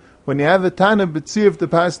tanurim, when you have a tanner b'tzir to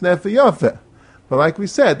pas nefe yafa. But like we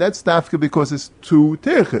said, that's dafka because it's two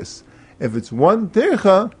tirchas. If it's one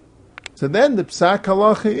tircha, so then the psak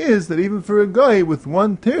halacha is that even for a guy with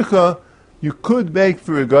one tircha, you could bake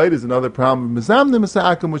for a guy. There's another problem with mizamne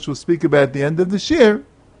masakim, which we'll speak about at the end of the shir.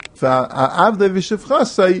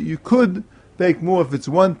 You could bake more if it's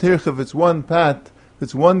one tircha, if it's one pat, if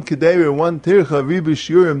it's one kedera, one tircha, riba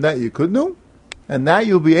shiurim, that you could do. And that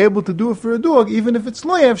you'll be able to do it for a dog, even if it's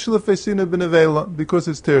loyav shlefesina benavela, because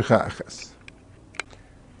it's tirchachas.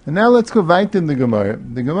 And now let's go weiter in the Gemara.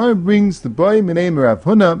 The Gemara brings the boy minay Rav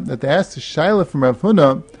Huna, that they asked the shaila from Rav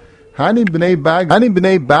Huna, Hani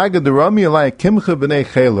b'nei baga the rami alai kimcha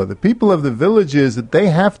b'nei chela. The people of the villages, that they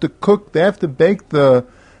have to cook, they have to bake the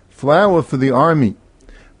flour for the army.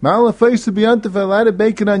 Ma'alafaysu b'yantif, allowed to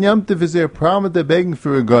bake it on yamtiv, is there a problem that they're baking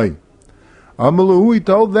for a guy? Amalu, he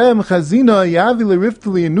told them, Chazina yavi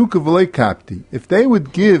l'riftali enuka v'lei kapti. If they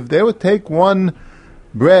would take one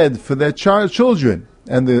bread for their children,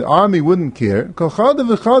 and the army wouldn't care.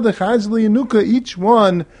 Each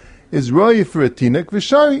one is roy for a tinak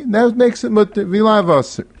v'shari. That makes it vilav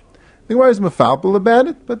aser. The Gemara is mafalpal about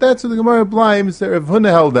it, but that's what the Gemara blames that Rav Huna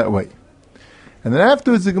held that way. And then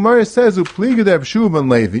afterwards the Gemara says, "Upliga Rabbi Shimon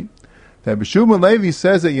Levi." That Rabbi Shimon Levi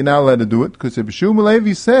says that you're not allowed to do it, because Rabbi Shimon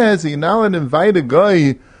Levi says that you're not allowed to invite a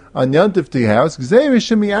guy on Yantif to your house, because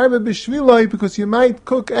you might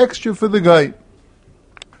cook extra for the guy.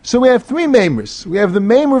 So we have three mamers. We have the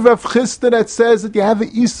mamer of Rav Chisda that says that you have an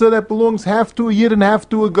isa that belongs half to a yid and half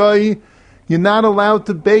to a guy. You're not allowed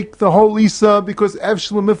to bake the whole isa because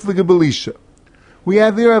evshel miflega belisha. We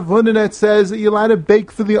have here Rav Huna that says that you're allowed to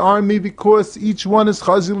bake for the army because each one is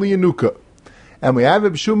chazil yanuka. And we have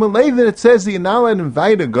Rabbi Shimon Levi that says that you're not allowed to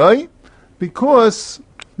invite a guy because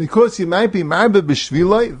you might be marbe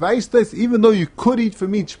b'shvilai, vaistais, even though you could eat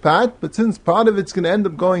from each pot, but since part of it's going to end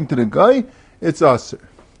up going to the guy, it's aser.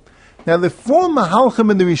 Now the four mahalchim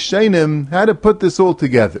and the Rishonim had to put this all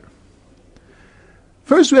together.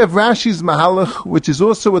 First we have Rashi's mahalach, which is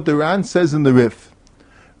also what the Ran says in the Rif.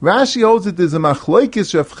 Rashi holds that there's a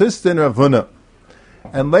machloikis Rav Chisda and Rav Huna.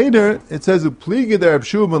 And later it says upliga der Rabbi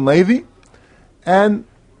Shimon Levi, and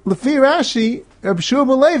Lefi Rashi, Rabbi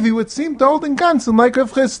Shimon Levi would seem to hold in ganzen like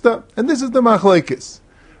Rav Chisda. And this is the machloikis.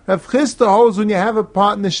 Rav Chisda holds when you have a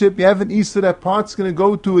partnership, you have an isa, that part's going to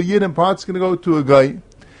go to a yid and part's going to go to a guy.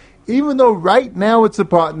 Even though right now it's a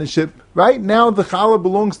partnership, right now the challah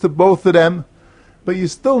belongs to both of them, but you're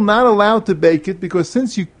still not allowed to bake it, because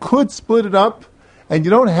since you could split it up, and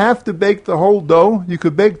you don't have to bake the whole dough, you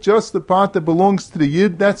could bake just the part that belongs to the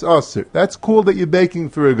yid, that's aser. That's cool that you're baking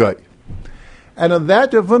for a guy. And on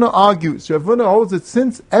that, Rav Huna argues. Rav Huna holds that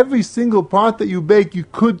since every single part that you bake, you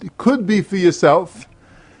could be for yourself,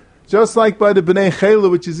 just like by the Bnei Chela,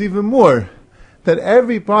 which is even more, that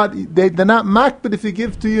every part, they're not makbid if you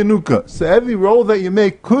give to Yanuka. So every roll that you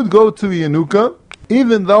make could go to Yanuka,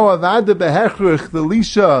 even though Avada Behechrich, the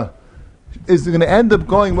Lisha, is going to end up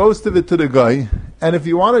going most of it to the guy. And if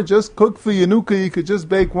you want to just cook for Yanuka, you could just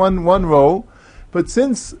bake one roll. But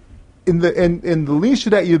since in the Lisha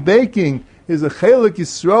that you're baking is a Chelik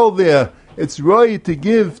Yisrael there, it's roy to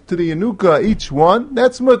give to the Yanuka each one,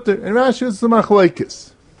 that's mutter. And Rashi is the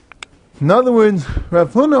Machlokes. In other words,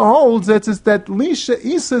 Rav Huna holds that Lisha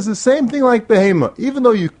Isa is the same thing like Behema. Even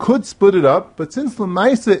though you could split it up, but since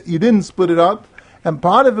L'maisa you didn't split it up, and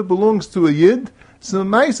part of it belongs to a Yid, so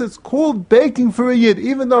L'maisa it's called baking for a Yid,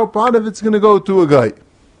 even though part of it's going to go to a guy.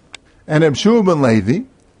 And Reb Shimon Levi,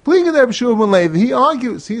 Reb Shimon Levi, he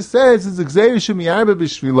argues, he says, it's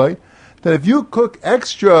that if you cook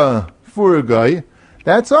extra for a guy,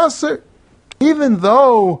 that's aser. Even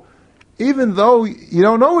though you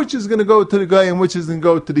don't know which is going to go to the guy and which is going to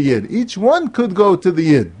go to the Yid. Each one could go to the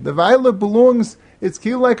Yid. The viola belongs, it's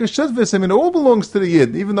like a shudvis. It all belongs to the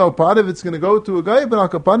Yid, even though part of it's going to go to a guy,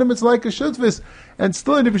 but upon him it's like a shudvis. And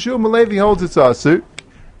still, Rabbi Shimon Levi holds it's aser.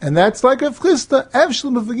 And that's like a Chisda,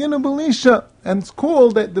 Evshel B'Vagina B'Lisha. And it's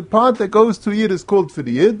called that the part that goes to Yid is called for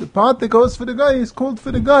the Yid, the part that goes for the guy is called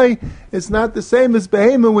for the guy. It's not the same as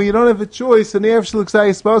Behema where you don't have a choice, and the Evshel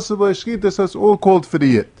L'Ksayis Basel B'Ashkita, so it's all called for the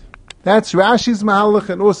Yid. That's Rashi's Mahalach,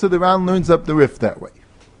 and also the Ran learns up the Rif that way.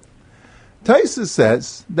 Taisa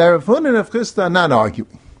says that Rav Huna and Rav Chisda are not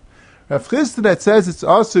arguing. Rav Chisda that says it's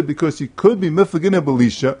also because you could be Mifagina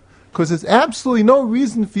B'Lisha, because there's absolutely no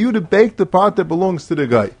reason for you to bake the part that belongs to the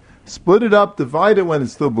guy. Split it up, divide it when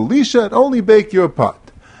it's still B'Lisha, and only bake your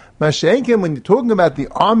part. Mashenken, when you're talking about the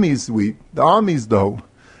army's dough,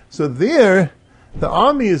 so there, the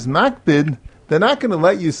army is makbid. They're not going to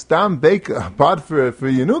let you stam bake a pot for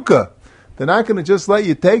Yanuka. They're not going to just let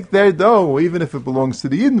you take their dough, even if it belongs to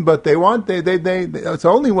the Yidden, but it's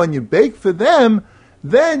only when you bake for them,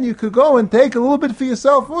 then you could go and take a little bit for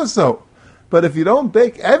yourself also. But if you don't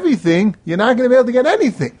bake everything, you're not going to be able to get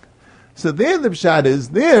anything. So there the pshat is,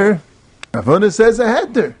 there, Rav Huna says a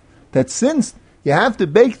heter, that since you have to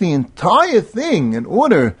bake the entire thing in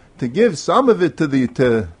order to give some of it to the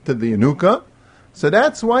Yanuka, so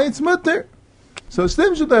that's why it's mutter. So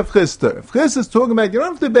Stim should have Chisda. If Chisda is talking about, you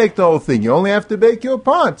don't have to bake the whole thing, you only have to bake your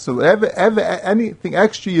part. So anything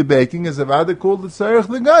extra you're baking is avada called the tzarech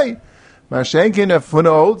the guy. Mashenkin, if Huna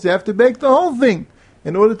holds, you have to bake the whole thing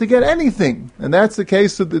in order to get anything. And that's the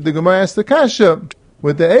case with the Gemara has the kasha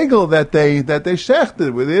with the egel that they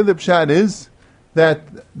shechted. Where the other pshat is that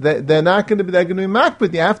they're not going to be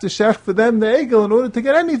makbid. You have to shech for them the egel in order to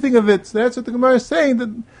get anything of it. So that's what the Gemara is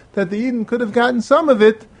saying, that the Eden could have gotten some of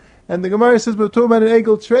it. And the Gemara says, we're talking about an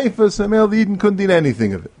egel treifa, so the Eden couldn't eat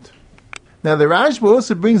anything of it. Now the Rashba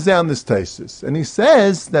also brings down this thesis, and he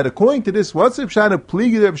says that according to this, what's the pshat of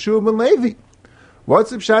pligi de Reb Shua ben Levi?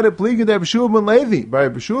 What's the pshat of pligi de Reb Shua ben Levi? By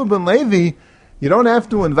Reb Shua ben Levi, you don't have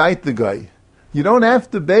to invite the guy. You don't have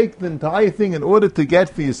to bake the entire thing in order to get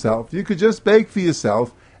for yourself. You could just bake for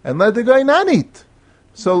yourself and let the guy not eat.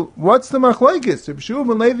 So what's the machlokes? Reb Shua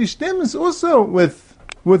ben Levi stems also with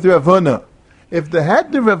Rav Huna. If the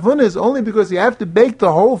head of Rav Huna is only because you have to bake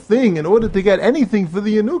the whole thing in order to get anything for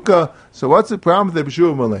the Yanuka, so what's the problem with Reb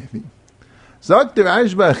Shua ben Levi? Zok der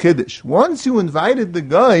Rashba Chiddush. Once you invited the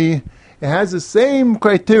guy, it has the same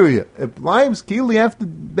criteria. It lives you have to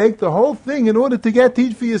bake the whole thing in order to get to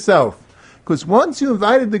eat for yourself. Because once you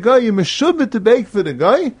invited the guy, you're meshubit to bake for the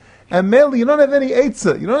guy, and mainly you don't have any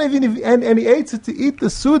eitzah. You don't have any eitzah to eat the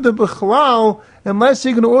suda b'chlal unless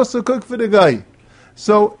you're going to also cook for the guy.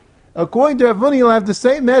 So, according to Rav Huna, you'll have the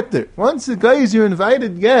same method. Once the guy is your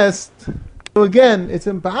invited guest, so again, it's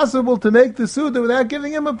impossible to make the suda without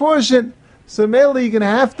giving him a portion. So mainly you're going to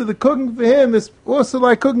have to, the cooking for him is also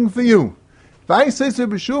like cooking for you. If I say so,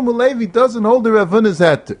 Reb Shua ben Levi doesn't hold the Rav Huna's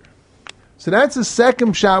heter. So that's the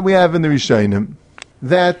second shot we have in the Rishonim,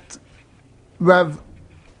 that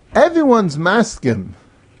everyone's maskim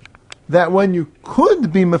that when you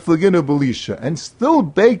could be meflaginu belisha and still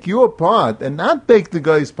bake your part and not bake the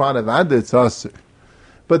guy's part of Ada, it's aser.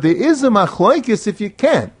 But there is a machlokes if you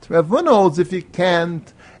can't. Rav Huna holds if you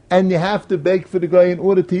can't and you have to bake for the guy in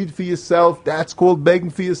order to eat for yourself, that's called baking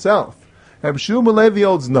for yourself. Reb Shua ben Levi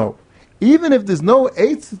holds no. Even if there's no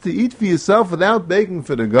eitzah to eat for yourself without baking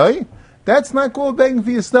for the guy, that's not called baking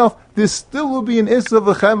for yourself. There still will be an issa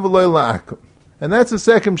v'chem v'loy la'akum. And that's the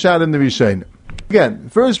second shot in the Rishonim. Again,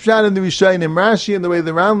 first shot in the Rishonim, Rashi, and the way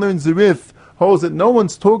the Ran learns the Rif, holds that no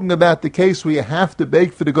one's talking about the case where you have to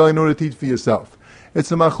bake for the guy in order to eat for yourself.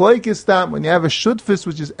 It's a machlokes that when you have a shutfis,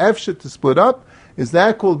 which is efshit to split up, is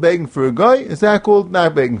that called baking for a guy? Is that called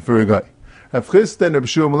not baking for a guy? Rav Chisda and Reb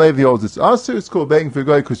Shua ben Levi holds it's aser, it's called baking for a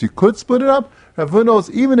guy because you could split it up. Rav Huna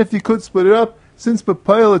holds even if you could split it up, since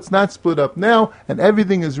B'Poel it's not split up now, and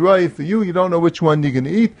everything is right for you, you don't know which one you're going to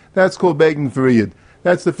eat, that's called baking for a yid.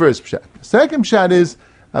 That's the first pshat. The second pshat is,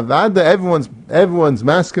 Avada, everyone's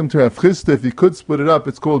maskim to Rav Chisda, if you could split it up,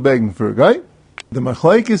 it's called baking for a guy. The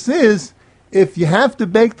machlokes is, if you have to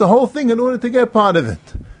bake the whole thing in order to get part of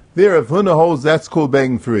it. There, Rav Huna holds that's called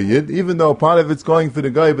baking for a yid, even though part of it's going for the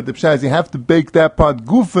guy, but the pshat is you have to bake that part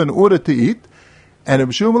gufa in order to eat. And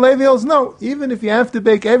Reb Shua ben Levi holds no, even if you have to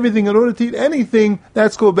bake everything in order to eat anything,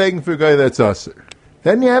 that's called baking for a guy that's aser.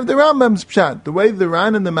 Then you have the Rambam's pshat, the way the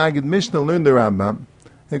Ran and the Maggid Mishnah learn the Rambam.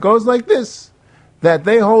 It goes like this, that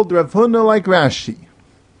they hold Rav Huna like Rashi.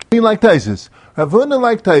 He like Taisus. Rav Huna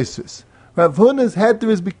like Taisus. Rav Huna's heter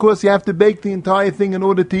is because you have to bake the entire thing in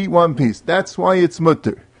order to eat one piece. That's why it's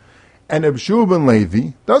mutter. And Reb Shua ben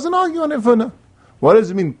Levi doesn't argue on Rav Huna. What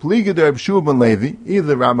does it mean, Pliga de Reb Shua ben Levi? Either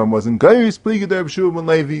the Rambam wasn't Gairis, Pliga de Reb Shua ben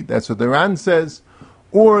Levi, that's what the Ran says,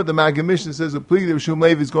 or the Maggid Mishnah says that Pliga de Reb Shua ben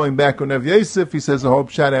Levi is going back on Rav Yosef. He says the whole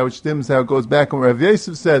pshat out, which stems how it goes back on Rav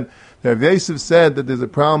Yosef said. Rav Yosef said that there's a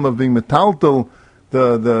problem of being metaltal,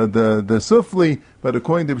 the sufli, but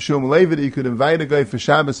according to Reb Shua ben Levi, you could invite a guy for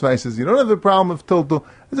Shabbos, so he says you don't have a problem of tiltal.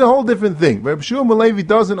 It's a whole different thing. Reb Shua ben Levi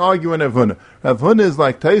doesn't argue on Rav Huna. Rav Huna is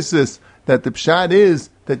like Taisus, that the pshat is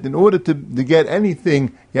that in order to get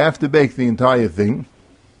anything, you have to bake the entire thing.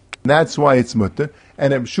 That's why it's mutter.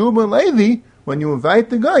 And Reb Shua ben Levi, when you invite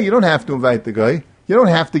the guy, you don't have to invite the guy. You don't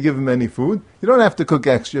have to give him any food. You don't have to cook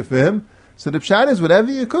extra for him. So the pshat is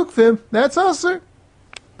whatever you cook for him, that's aser.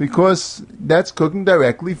 Because that's cooking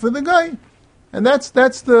directly for the guy. And that's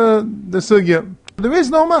the sugya. There is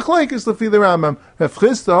no machlokes lefi the Rambam. Rav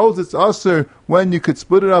Chisda holds it's aser when you could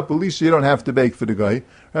split it up, at least you don't have to bake for the guy.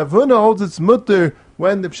 Rav Huna holds it's mutter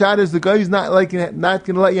when the pshat is the guy is not going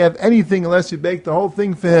to let you have anything unless you bake the whole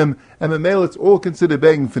thing for him, and Mamela it's all considered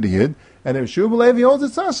baking for the yid. And Reb Shua ben Levi holds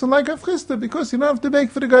it's aser like Rav Chisda because you don't have to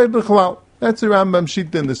bake for the guy b'chalal. That's the Rambam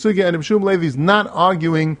shita in the sugya, and Reb Shua ben Levi is not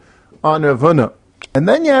arguing on Rav Huna. And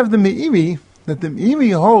then you have the Meiri, that the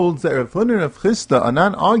Meiri holds that Rav Huna and Rav Chisda are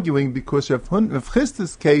not arguing because Rav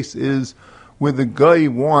Chisda's case is where the guy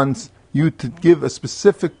wants you to give a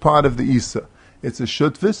specific part of the Isa. it's a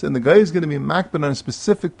shutvis, and the guy is going to be makbid on a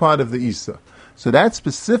specific part of the isa. So that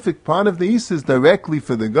specific part of the isa is directly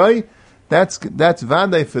for the guy. That's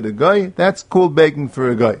vaday for the guy. That's called begging for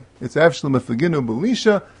a guy. It's actually mefaginu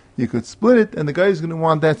belisha. You could split it, and the guy is going to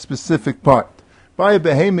want that specific part. By a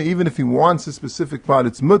behema, even if he wants a specific part,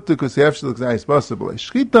 it's mutter because he actually looks nice possible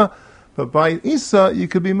shchita. But by isa, you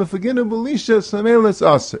could be mefaginu belisha. Samel is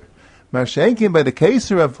aser. Mashenkin by the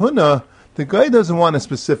case of Huna, the guy doesn't want a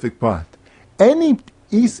specific part. Any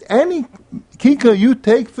kika you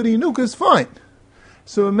take for the Yanuka is fine.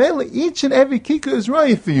 So each and every kika is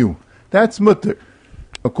right for you. That's mutter,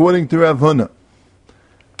 according to Rav Huna.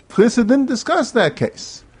 Chisda didn't discuss that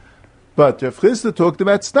case. But Rav Chisda talked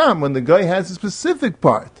about stam, when the guy has a specific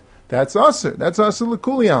part. That's aser. That's aser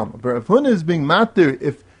l'kuli alma. But Rav Huna is being matter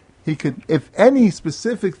if any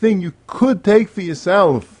specific thing you could take for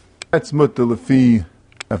yourself, that's mutter lefi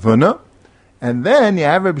Rav Huna. And then you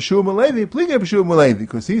have Rabbi Shua Malevi, please Rabbi Shua Malevi,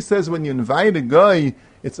 because he says when you invite a guy,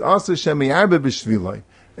 it's also Shemi Arba B'Shviloi.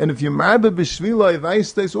 And if you're Marba B'Shviloi,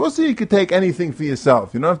 Vaistais, also you could take anything for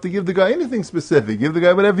yourself. You don't have to give the guy anything specific. Give the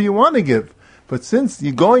guy whatever you want to give. But since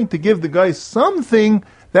you're going to give the guy something,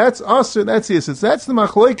 that's also, that's it. Since that's the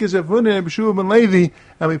Machloikes of Huna and Rabbi Shua Malevi,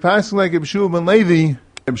 and we pass like Rabbi Shua Malevi,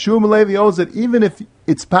 Rabbi Shua Malevi holds that even if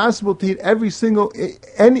it's possible to eat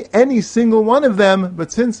any single one of them,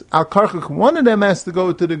 but since al karchach one of them has to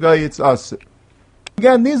go to the guy, it's aser.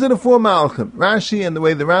 Again, these are the four malachim. Rashi and the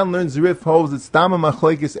way the Ran learns the Rif holds it's dama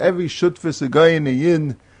machlekes every shutfis a guy in a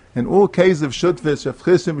yin. In all cases of shutfis, Rav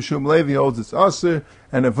Chisda Mishum Levi holds it's aser,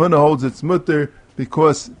 and Rav Huna holds it's mutter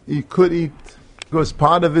because he could eat because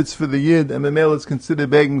part of it's for the yid, and the male is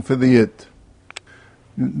considered begging for the yid.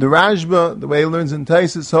 The Rashba, the way he learns in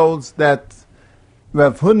Taisus, holds that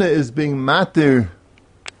Rav Huna is being matir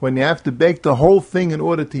when you have to bake the whole thing in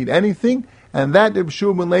order to eat anything, and that Reb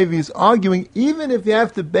Shua ben Levi is arguing, even if you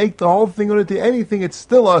have to bake the whole thing in order to eat anything, it's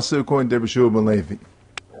still also according to Reb Shua ben Levi.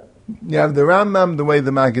 You have the Rambam, the way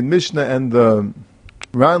the Maggid Mishnah and the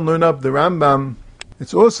Ran learn up the Rambam,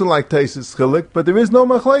 it's also like Taisus Chilik, but there is no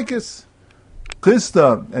machlekes.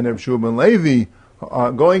 Chisda and Reb Shua ben Levi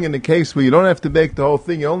are going in a case where you don't have to bake the whole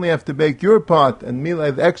thing, you only have to bake your part, and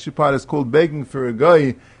Mila, the extra part, is called baking for a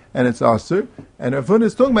guy, and it's aser. And Rav Huna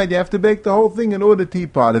is talking about you have to bake the whole thing in order to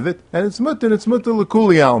eat part of it, and it's mutter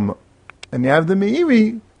l'kuli alma. And you have the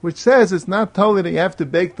Meiri, which says it's not totally that you have to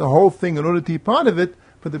bake the whole thing in order to eat part of it,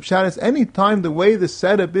 but the pshat is any time the way the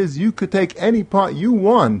setup is, you could take any part you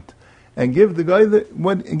want and give the guy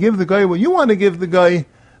what you want to give the guy.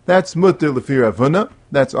 That's mutter l'fi Rav Huna.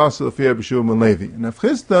 That's also l'fi Rabbi Shua ben Levi. And Rav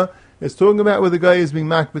Chisda is talking about where the guy is being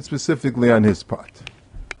makbid specifically on his part.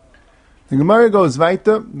 The Gemara goes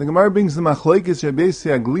weiter. The Gemara brings the machlokes Rabbi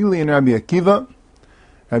Yossi Aglili and Rabbi Akiva.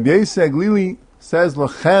 Rabbi Yossi Aglili says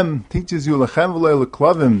lachem, teaches you lachem v'lo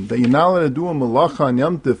leklavim, that you're not allowed to do a malacha on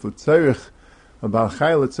Yom Tov l'tzarich, a bal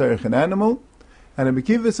chai l'tzarich an animal. And Rabbi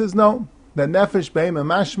Akiva says no, that nefesh behema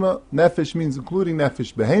mashma, nefesh means including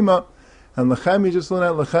nefesh behema, and lechem you just learn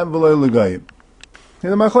out lechem v'lo legayim.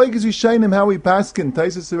 And the machlokes Yishayim how we paskin,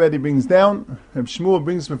 Taisus already brings down. Reb Shmuel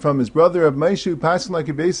brings from his brother Reb Moshe who paskin like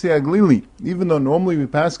a Beitzah Aglili. Even though normally we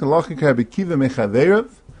paskin lachik Rabbi Kiva mechaverav,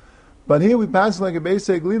 but here we paskin like a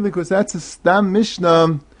Beitzah Aglili because that's a stam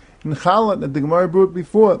mishnah in Chalat that the Gemara brought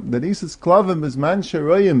before. That Isis klavim is man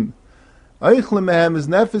sharoyim, eichlem mehem is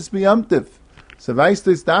nefes b'yamtiv. So weißt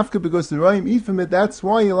du, it's dafka because the royim eat from it. That's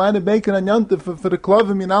why you're allowed to bake it on yamtiv. For the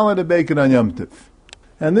klavim, you're not allowed to bake it on yamtiv.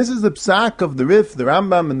 And this is the psak of the Rif, the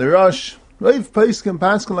Rambam, and the Rosh. Rav Paiskim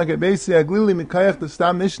Paskin like a Beitzah Aglili Mikayach the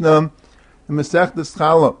Stam Mishnah and Masech the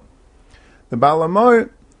Schala. The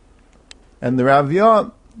Balamar and the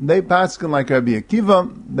Raviyah, they Paskin like Rabbi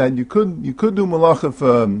Akiva that you could do malacha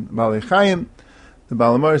for Balei Chayim. The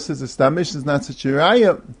Balamar says the Stam Mishnah is not such a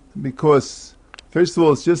raya because first of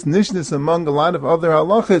all it's just nishnis among a lot of other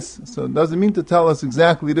halachas, so it doesn't mean to tell us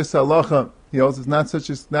exactly this halacha. He also is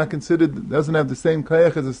not considered, doesn't have the same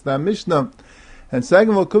kayach as a Stam Mishnah. And second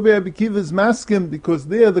of all, could be Rabbi Kiva's maskim, because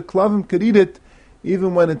there the klavim could eat it,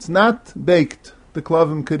 even when it's not baked, the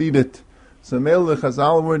klavim could eat it. So Meil the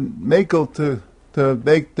Chazal were makel to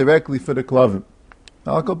bake directly for the klavim.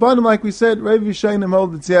 Al Kalpanim, like we said, Rav Yishayim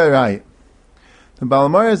hold it's Yarai. The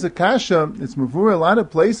Balamar has a kasha, it's mavur a lot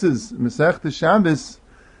of places, Masech the Shabbos,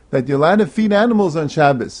 that you're allowed to feed animals on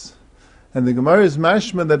Shabbos. And the Gemara is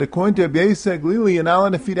mashma that according to Rabbi Yossi Aglili, you're not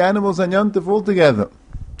allowed to feed animals on Yom Tov altogether.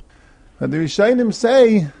 But the Rishayim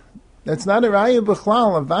say that's not a raya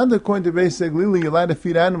b'chlal. Avada according to Rabbi Yossi Aglili, you're allowed to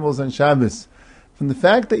feed animals on Shabbos. From the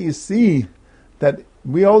fact that you see that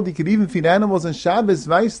we hold you could even feed animals on Shabbos,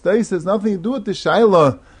 vice has nothing to do with the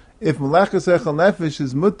shaila if melechas echel nefesh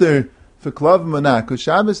is mutter for klavim or not, because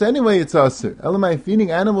Shabbos anyway it's aser. Elamai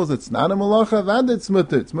feeding animals, it's not a malacha, and it's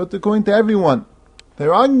mutter. It's mutter according to everyone.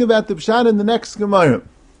 They're arguing about the pshat in the next Gemara.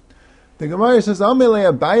 The Gemara says,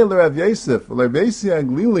 Amelei Abaye l'Rav Yosef, l'Beisi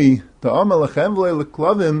Aglili, to Amel lechem v'le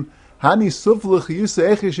leklavim, hani sufluch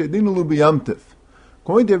yusa echesh edinu lu b'yamtiv.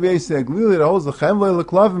 According to Rav Yosef Aglili, that holds lechem v'le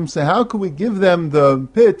leklavim, so how can we give them the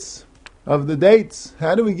pits of the dates?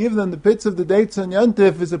 How do we give them the pits of the dates on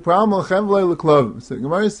Yantif is a problem lechem v'le leklavim. So the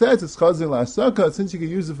Gemara says, it's chazir la'asaka, since you can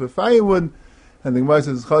use it for firewood, and the Gemara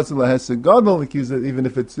says, it's chazir la'hesek gadol, you can use it even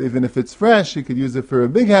if it's fresh, you could use it for a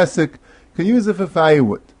big hesek, you could use it for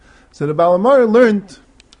firewood. So the Baal HaMara learned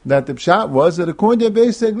that the pshat was that according to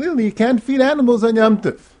Beitzah Glili, you can't feed animals on Yom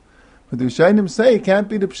Tov. But the Rishonim say it can't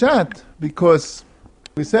be the pshat because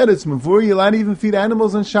we said it's mavur, you're allowed to even feed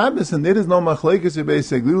animals on Shabbos, and there is no machlekes of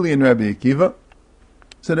Beitzah Glili and Rabbi Akiva.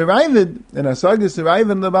 So the Ravid, and Asagis the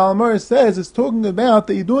Ravid and the Baal HaMara says, it's talking about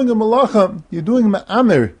that you're doing a malacha, you're doing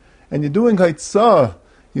ma'amir, and you're doing haitzah,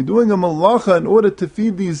 you're doing a malacha in order to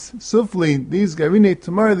feed these sufli, these garinei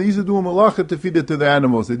tamar. They used to do a malacha to feed it to the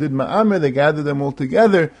animals. They did ma'amer, they gathered them all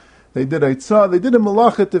together. They did aitzah, they did a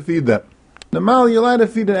malacha to feed them. Normal, you're allowed to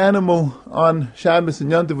feed an animal on Shabbos and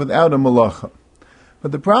Yom Tov without a malacha.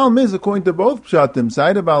 But the problem is, according to both pshatim,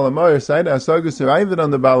 side of Baal HaMara, side of Asagus Ravid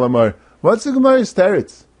on the Baal HaMara, what's the Gemara's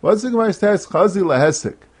teretz? What's the Gemara's teretz? Chazi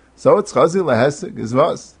lahesek. So it's chazi lahesek is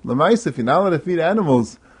was. Lamais, if you're not allowed to feed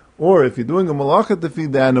animals, or if you're doing a malacha to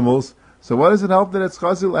feed the animals, so what does it help that it's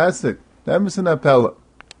chazil asik? That is an appella.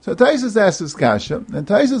 So Taisus asks this kasha, and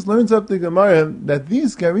Taisus learns up the Gemara that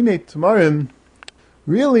these garinei tamarim,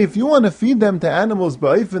 really, if you want to feed them to animals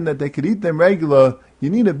ba'ifin that they could eat them regular,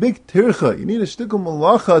 you need a big tircha, you need a shtickle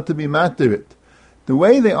malacha to be matirit. The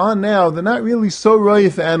way they are now, they're not really so roy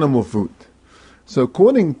for animal food. So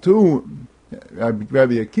according to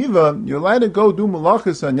Rabbi Akiva, you're allowed to go do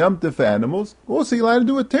malachas on Yom Tov for animals. Also, you're allowed to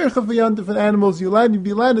do a tircha for Yom Tov for animals. You'll be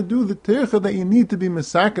allowed to do the tircha that you need to be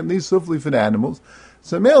masakin these sufli for the animals.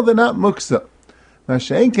 So, male, they're not muksa. Now,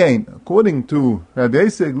 she'enkein, according to Rabbi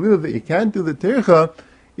Yosef Glil, that you can't do the tircha,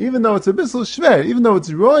 even though it's a bissel shver, even though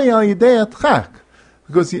it's roy al yidei atchak,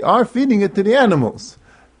 because you are feeding it to the animals.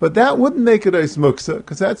 But that wouldn't make it ois muksa,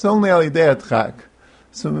 because that's only al yidei atchak.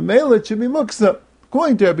 So, male, it should be muksa.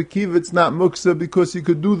 According to Rabbi Akiva, it's not muksa because you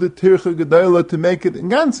could do the tircha gedayla to make it in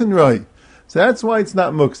ganzen roy. So that's why it's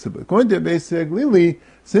not muksa. But according to Rabbi Glili,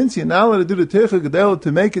 since you're not allowed to do the tircha gedayla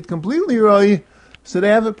to make it completely roy, so they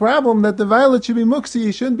have a problem that the violet should be muksa.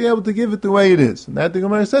 You shouldn't be able to give it the way it is. And that the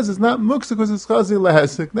Gemara says it's not muksa because it's chazi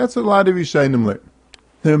lahesek. That's what a lot of Rishonim learn.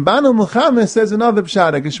 The Ramban Mulchames says another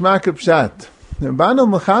pshat, a geshmak pshat. The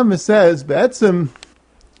Ramban Mulchames says, be'etzim,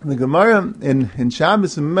 the Gemara in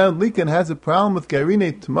Shabbos and Mount Likan has a problem with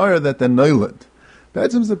Garinei Tamara that they're noiled.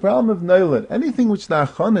 That's the problem of noiled. Anything which the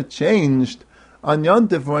Achana changed on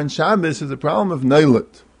Yontif or on Shabbos is a problem of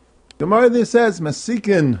noiled. Gemara there says,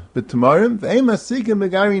 Masikin b'Tamarim, v'ei Masikin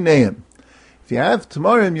b'Garineim. If you have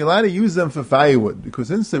Tamarim, you're allowed to use them for firewood, because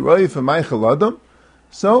since they're roy for Meichel Adam,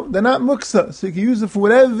 so they're not muksa, so you can use it for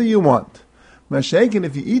whatever you want. Mashaken,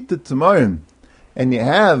 if you eat the Tamarim, and you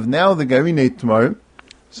have now the Garinei Tamarim,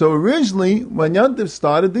 so originally, when Yontif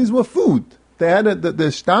started, these were food. They had the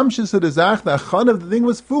shtamshis of the zach, the achon of the thing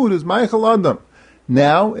was food, it was Meichel Adam.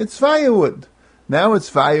 Now it's firewood.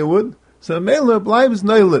 So Mela bleibs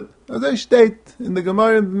noilet. As I state in the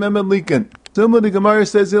Gemara Memad Likan. Similar, the Gemara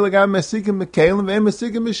says, Ilagam mesikim mekalim, ve'em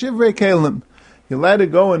mesikim meshivrei kalim. You're allowed to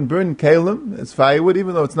go and burn kalim, it's firewood,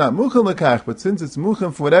 even though it's not muchim lekach, but since it's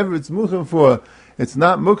muchim for whatever it's muchim for, it's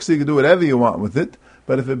not muksa, you can do whatever you want with it.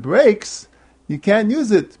 But if it breaks, you can't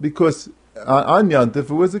use it, because on Yontif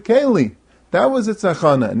it was a keli. That was its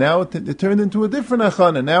achana. Now it turned into a different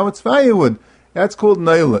achana. Now it's firewood. That's called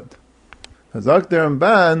neilet. Hazak der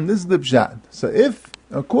Ramban, this is the pshat. So if,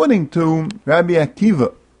 according to Rabbi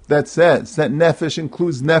Akiva, that says that nefesh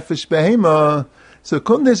includes nefesh behema, so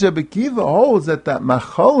Kundesh Rabbi Akiva holds that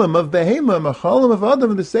macholim of behema, macholim of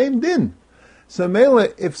adam are the same din. So Mela,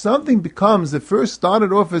 if something becomes, it first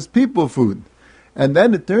started off as people food, and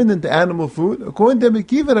then it turned into animal food, according to Rabbi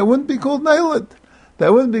Akiva, that wouldn't be called neilet.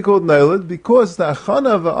 That wouldn't be called neilet, because the achana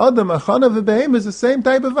of adam, achana of a behema is the same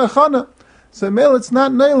type of achana. So Mela, it's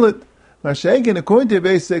not neilet. Mashaken, according to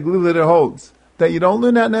Beitzah, Glil, it holds that you don't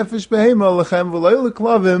learn out nefesh behema lechem v'lo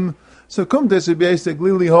leklavim. So Kumtes Beitzah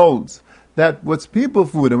Glili holds that what's people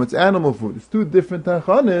food and what's animal food, it's two different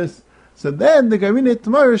tachanis. So then the Garinei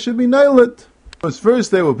Tamara should be neilet. Because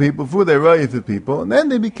first they were people food, they were for people, and then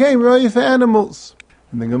they became roya for animals.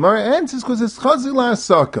 And the Gemara answers because it's chazil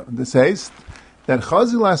asaka. This says that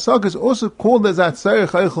chazil asaka is also called as atzarech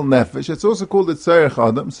eichel nefesh. It's also called a tzarech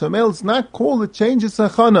adam. So male, it's not called, it changes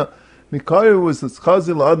achana. Mikayr was it's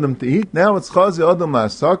chazi la'adam to eat, now it's chazi adam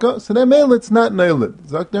la'asaka, so then male it's not nailed.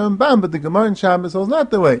 Zak there and bam, but the Gemara in Shabbos holds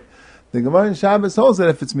not the way. The Gemara in Shabbos holds that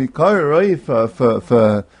if it's mikayr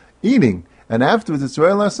for eating, and afterwards it's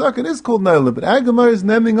royal la'asaka, it is called nailed. But our Gemara is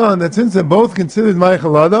naming on that since they're both considered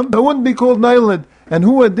meichel adam, it wouldn't be called nailed. And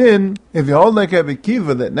who adin, if you hold like Rabbi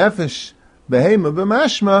Kiva, that nefesh behema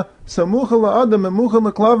b'mashma, so mucha la'adam and mucha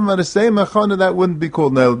la'klavim are the same achana, that wouldn't be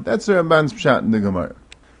called nailed. That's the Ramban's pshat in the Gemara.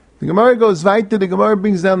 The Gemara goes weiter. The Gemara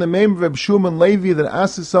brings down the name of Reb Shulman Levi that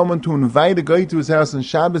asks someone to invite a guy to his house on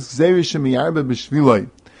Shabbos. Gzeirish miyarba b'shviloi.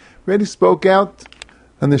 Already spoke out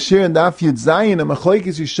on the Shir and Daf Yud Zayin and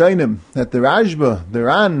Machlokes Yishayim that the Rashba, the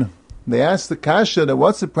Ran, they asked the Kasha that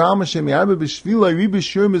what's the problem? Shemiyarba b'shviloi ribi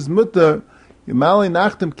shurm is mutter. Yimali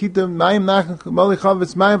nachtem kita mayim nachem mali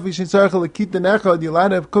chavetz mayim v'shin tzarech lekita nechad. You're allowed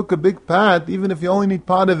to cook a big pot even if you only need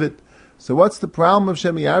part of it. So what's the problem of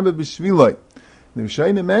Shemiyarba b'shviloi? The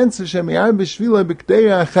Rishayim answer Shemiyar b'shvila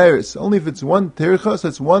b'kdeira acheres. Only if it's one tircha, so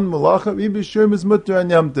it's one malacha. Ribi shurm is mutter on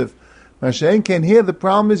Yom Tov. Mashayin can hear. The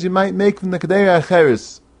problem is you might make from the kdeira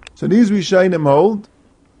acheres. So these Rishayim hold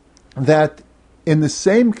that in the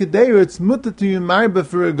same kdeira it's mutter to yimarba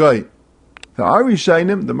for a guy. The our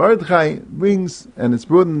Rishayim, the Mordechai brings, and it's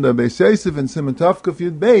brought in the Beis Yosef and Simon Tavkuf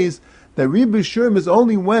Yud Beis, that Ribi shurm is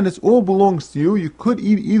only when it all belongs to you. You could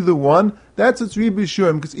eat either one. That's what's Ribi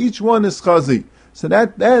shurm, because each one is chazi. So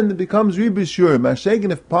that then becomes Ribi shurm.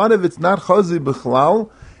 Mashayin, if part of it's not chazi b'chlal,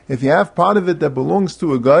 if you have part of it that belongs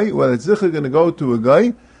to a guy, well, it's zicher going to go to a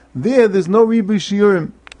guy, there's no Ribi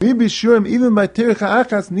shurm. Ribi shurm, even by tircha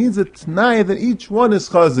achas, needs a t'nai that each one is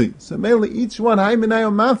chazi. So mainly each one, haiminai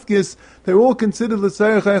or mafkis, they're all considered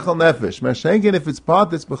l'tzarech eichel nefesh. Mashayin, if it's part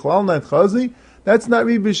that's b'chlal not chazi, that's not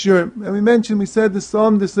Ribi shurm. And we said this in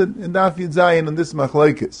Daf Yud Zayin on this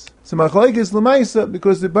machlokes. So machlokes l'maisa,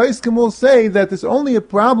 because the Beis will say that there's only a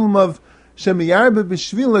problem of Shemiyarba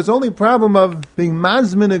b'shvil, there's only a problem of being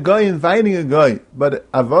mazmin a guy, inviting a guy. But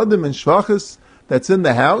avodim and shvachas that's in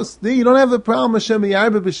the house, there you don't have a problem of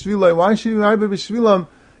Shemiyarba b'shvil. Why Shemiyarba b'shvilam?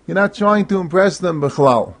 You're not trying to impress them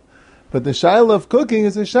b'chlal. But the shaila of cooking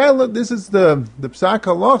is a shaila, this is the psak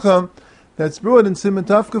halacha, that's brought in Simon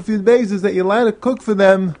Tavkuf Yud Beis, is that you're allowed to cook for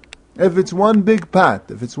them if it's one big pot.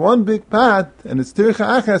 If it's one big pot, and it's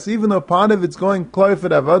tircha achas, even though part of it's going kloi for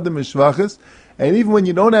avodim mishvachas, and even when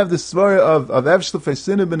you don't have the svara of Evshel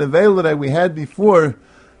Fesinu ben Avela that we had before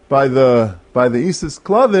by the Isis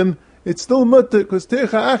Klavim, it's still mutter, because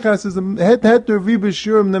tircha achas is a het-heter Ribi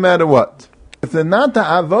shurm no matter what. If they're not the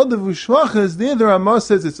avodah v'shvachas, there the Ramah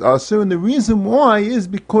says it's aser, and the reason why is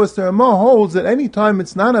because the Ramah holds that any time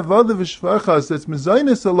it's not avodah v'shvachas, that's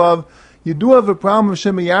mezainis alav, you do have a problem of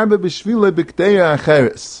shemiyarba b'shvila b'kdeya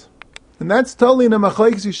acheres. And that's totally in the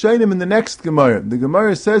machlokes Yishayim in the next Gemara. The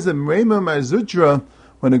Gemara says that Mreima Marzutra,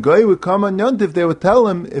 when a guy would come on Yontif, they would tell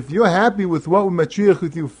him, if you're happy with what we matriach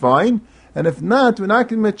with you, fine, and if not, we're not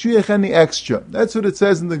going to matriach any extra. That's what it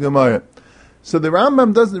says in the Gemara. So the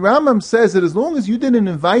Rambam says that as long as you didn't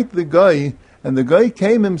invite the guy, and the guy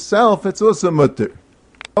came himself, it's also mutter.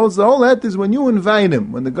 Also, all that is when you invite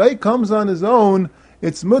him. When the guy comes on his own,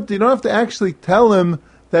 it's mutter. You don't have to actually tell him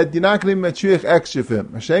that you're not going to be matriach extra for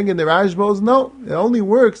him. Hashem and the Rashbos, no, it only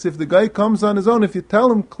works if the guy comes on his own. If you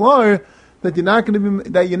tell him klar that you're not going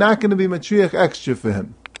to be matriach extra for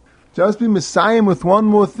him. Just be messiah with one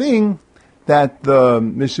more thing, that the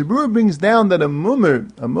Mishabur brings down that a mummer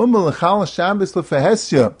l'chal Shabbos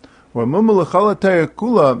l'fehesya, or a mummer l'chal Torah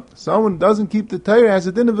kula, someone doesn't keep the Torah, has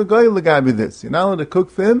a din of a guy l'gabi this. You're not allowed to cook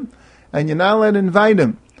for him, and you're not allowed to invite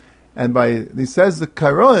him. And he says the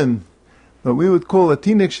karoim, what we would call a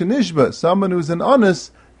tinik shenishba, someone who's an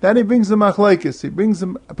honest, then he brings a machlokes. He brings a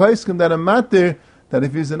paiskim that a matir, that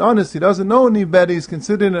if he's an honest, he doesn't know any better, he's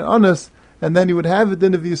considered an honest, and then he would have a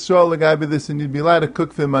din of Yisrael l'gabi this, and you'd be allowed to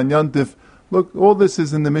cook for him on Yontif. Look, all this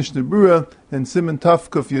is in the Mishnah Berurah and Simon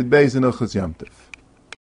Tavkuf Yud Beis in Uchas Yom Tov.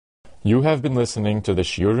 You have been listening to the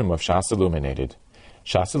Shiurim of Shas Illuminated.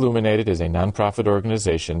 Shas Illuminated is a non-profit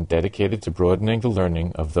organization dedicated to broadening the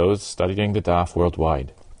learning of those studying the Daf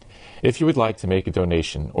worldwide. If you would like to make a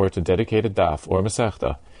donation or to dedicate a Daf or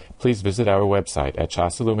Masechta, please visit our website at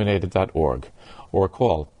shasilluminated.org or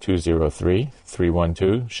call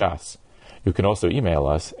 203-312-SHAS. You can also email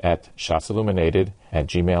us at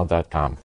shasilluminated@gmail.com.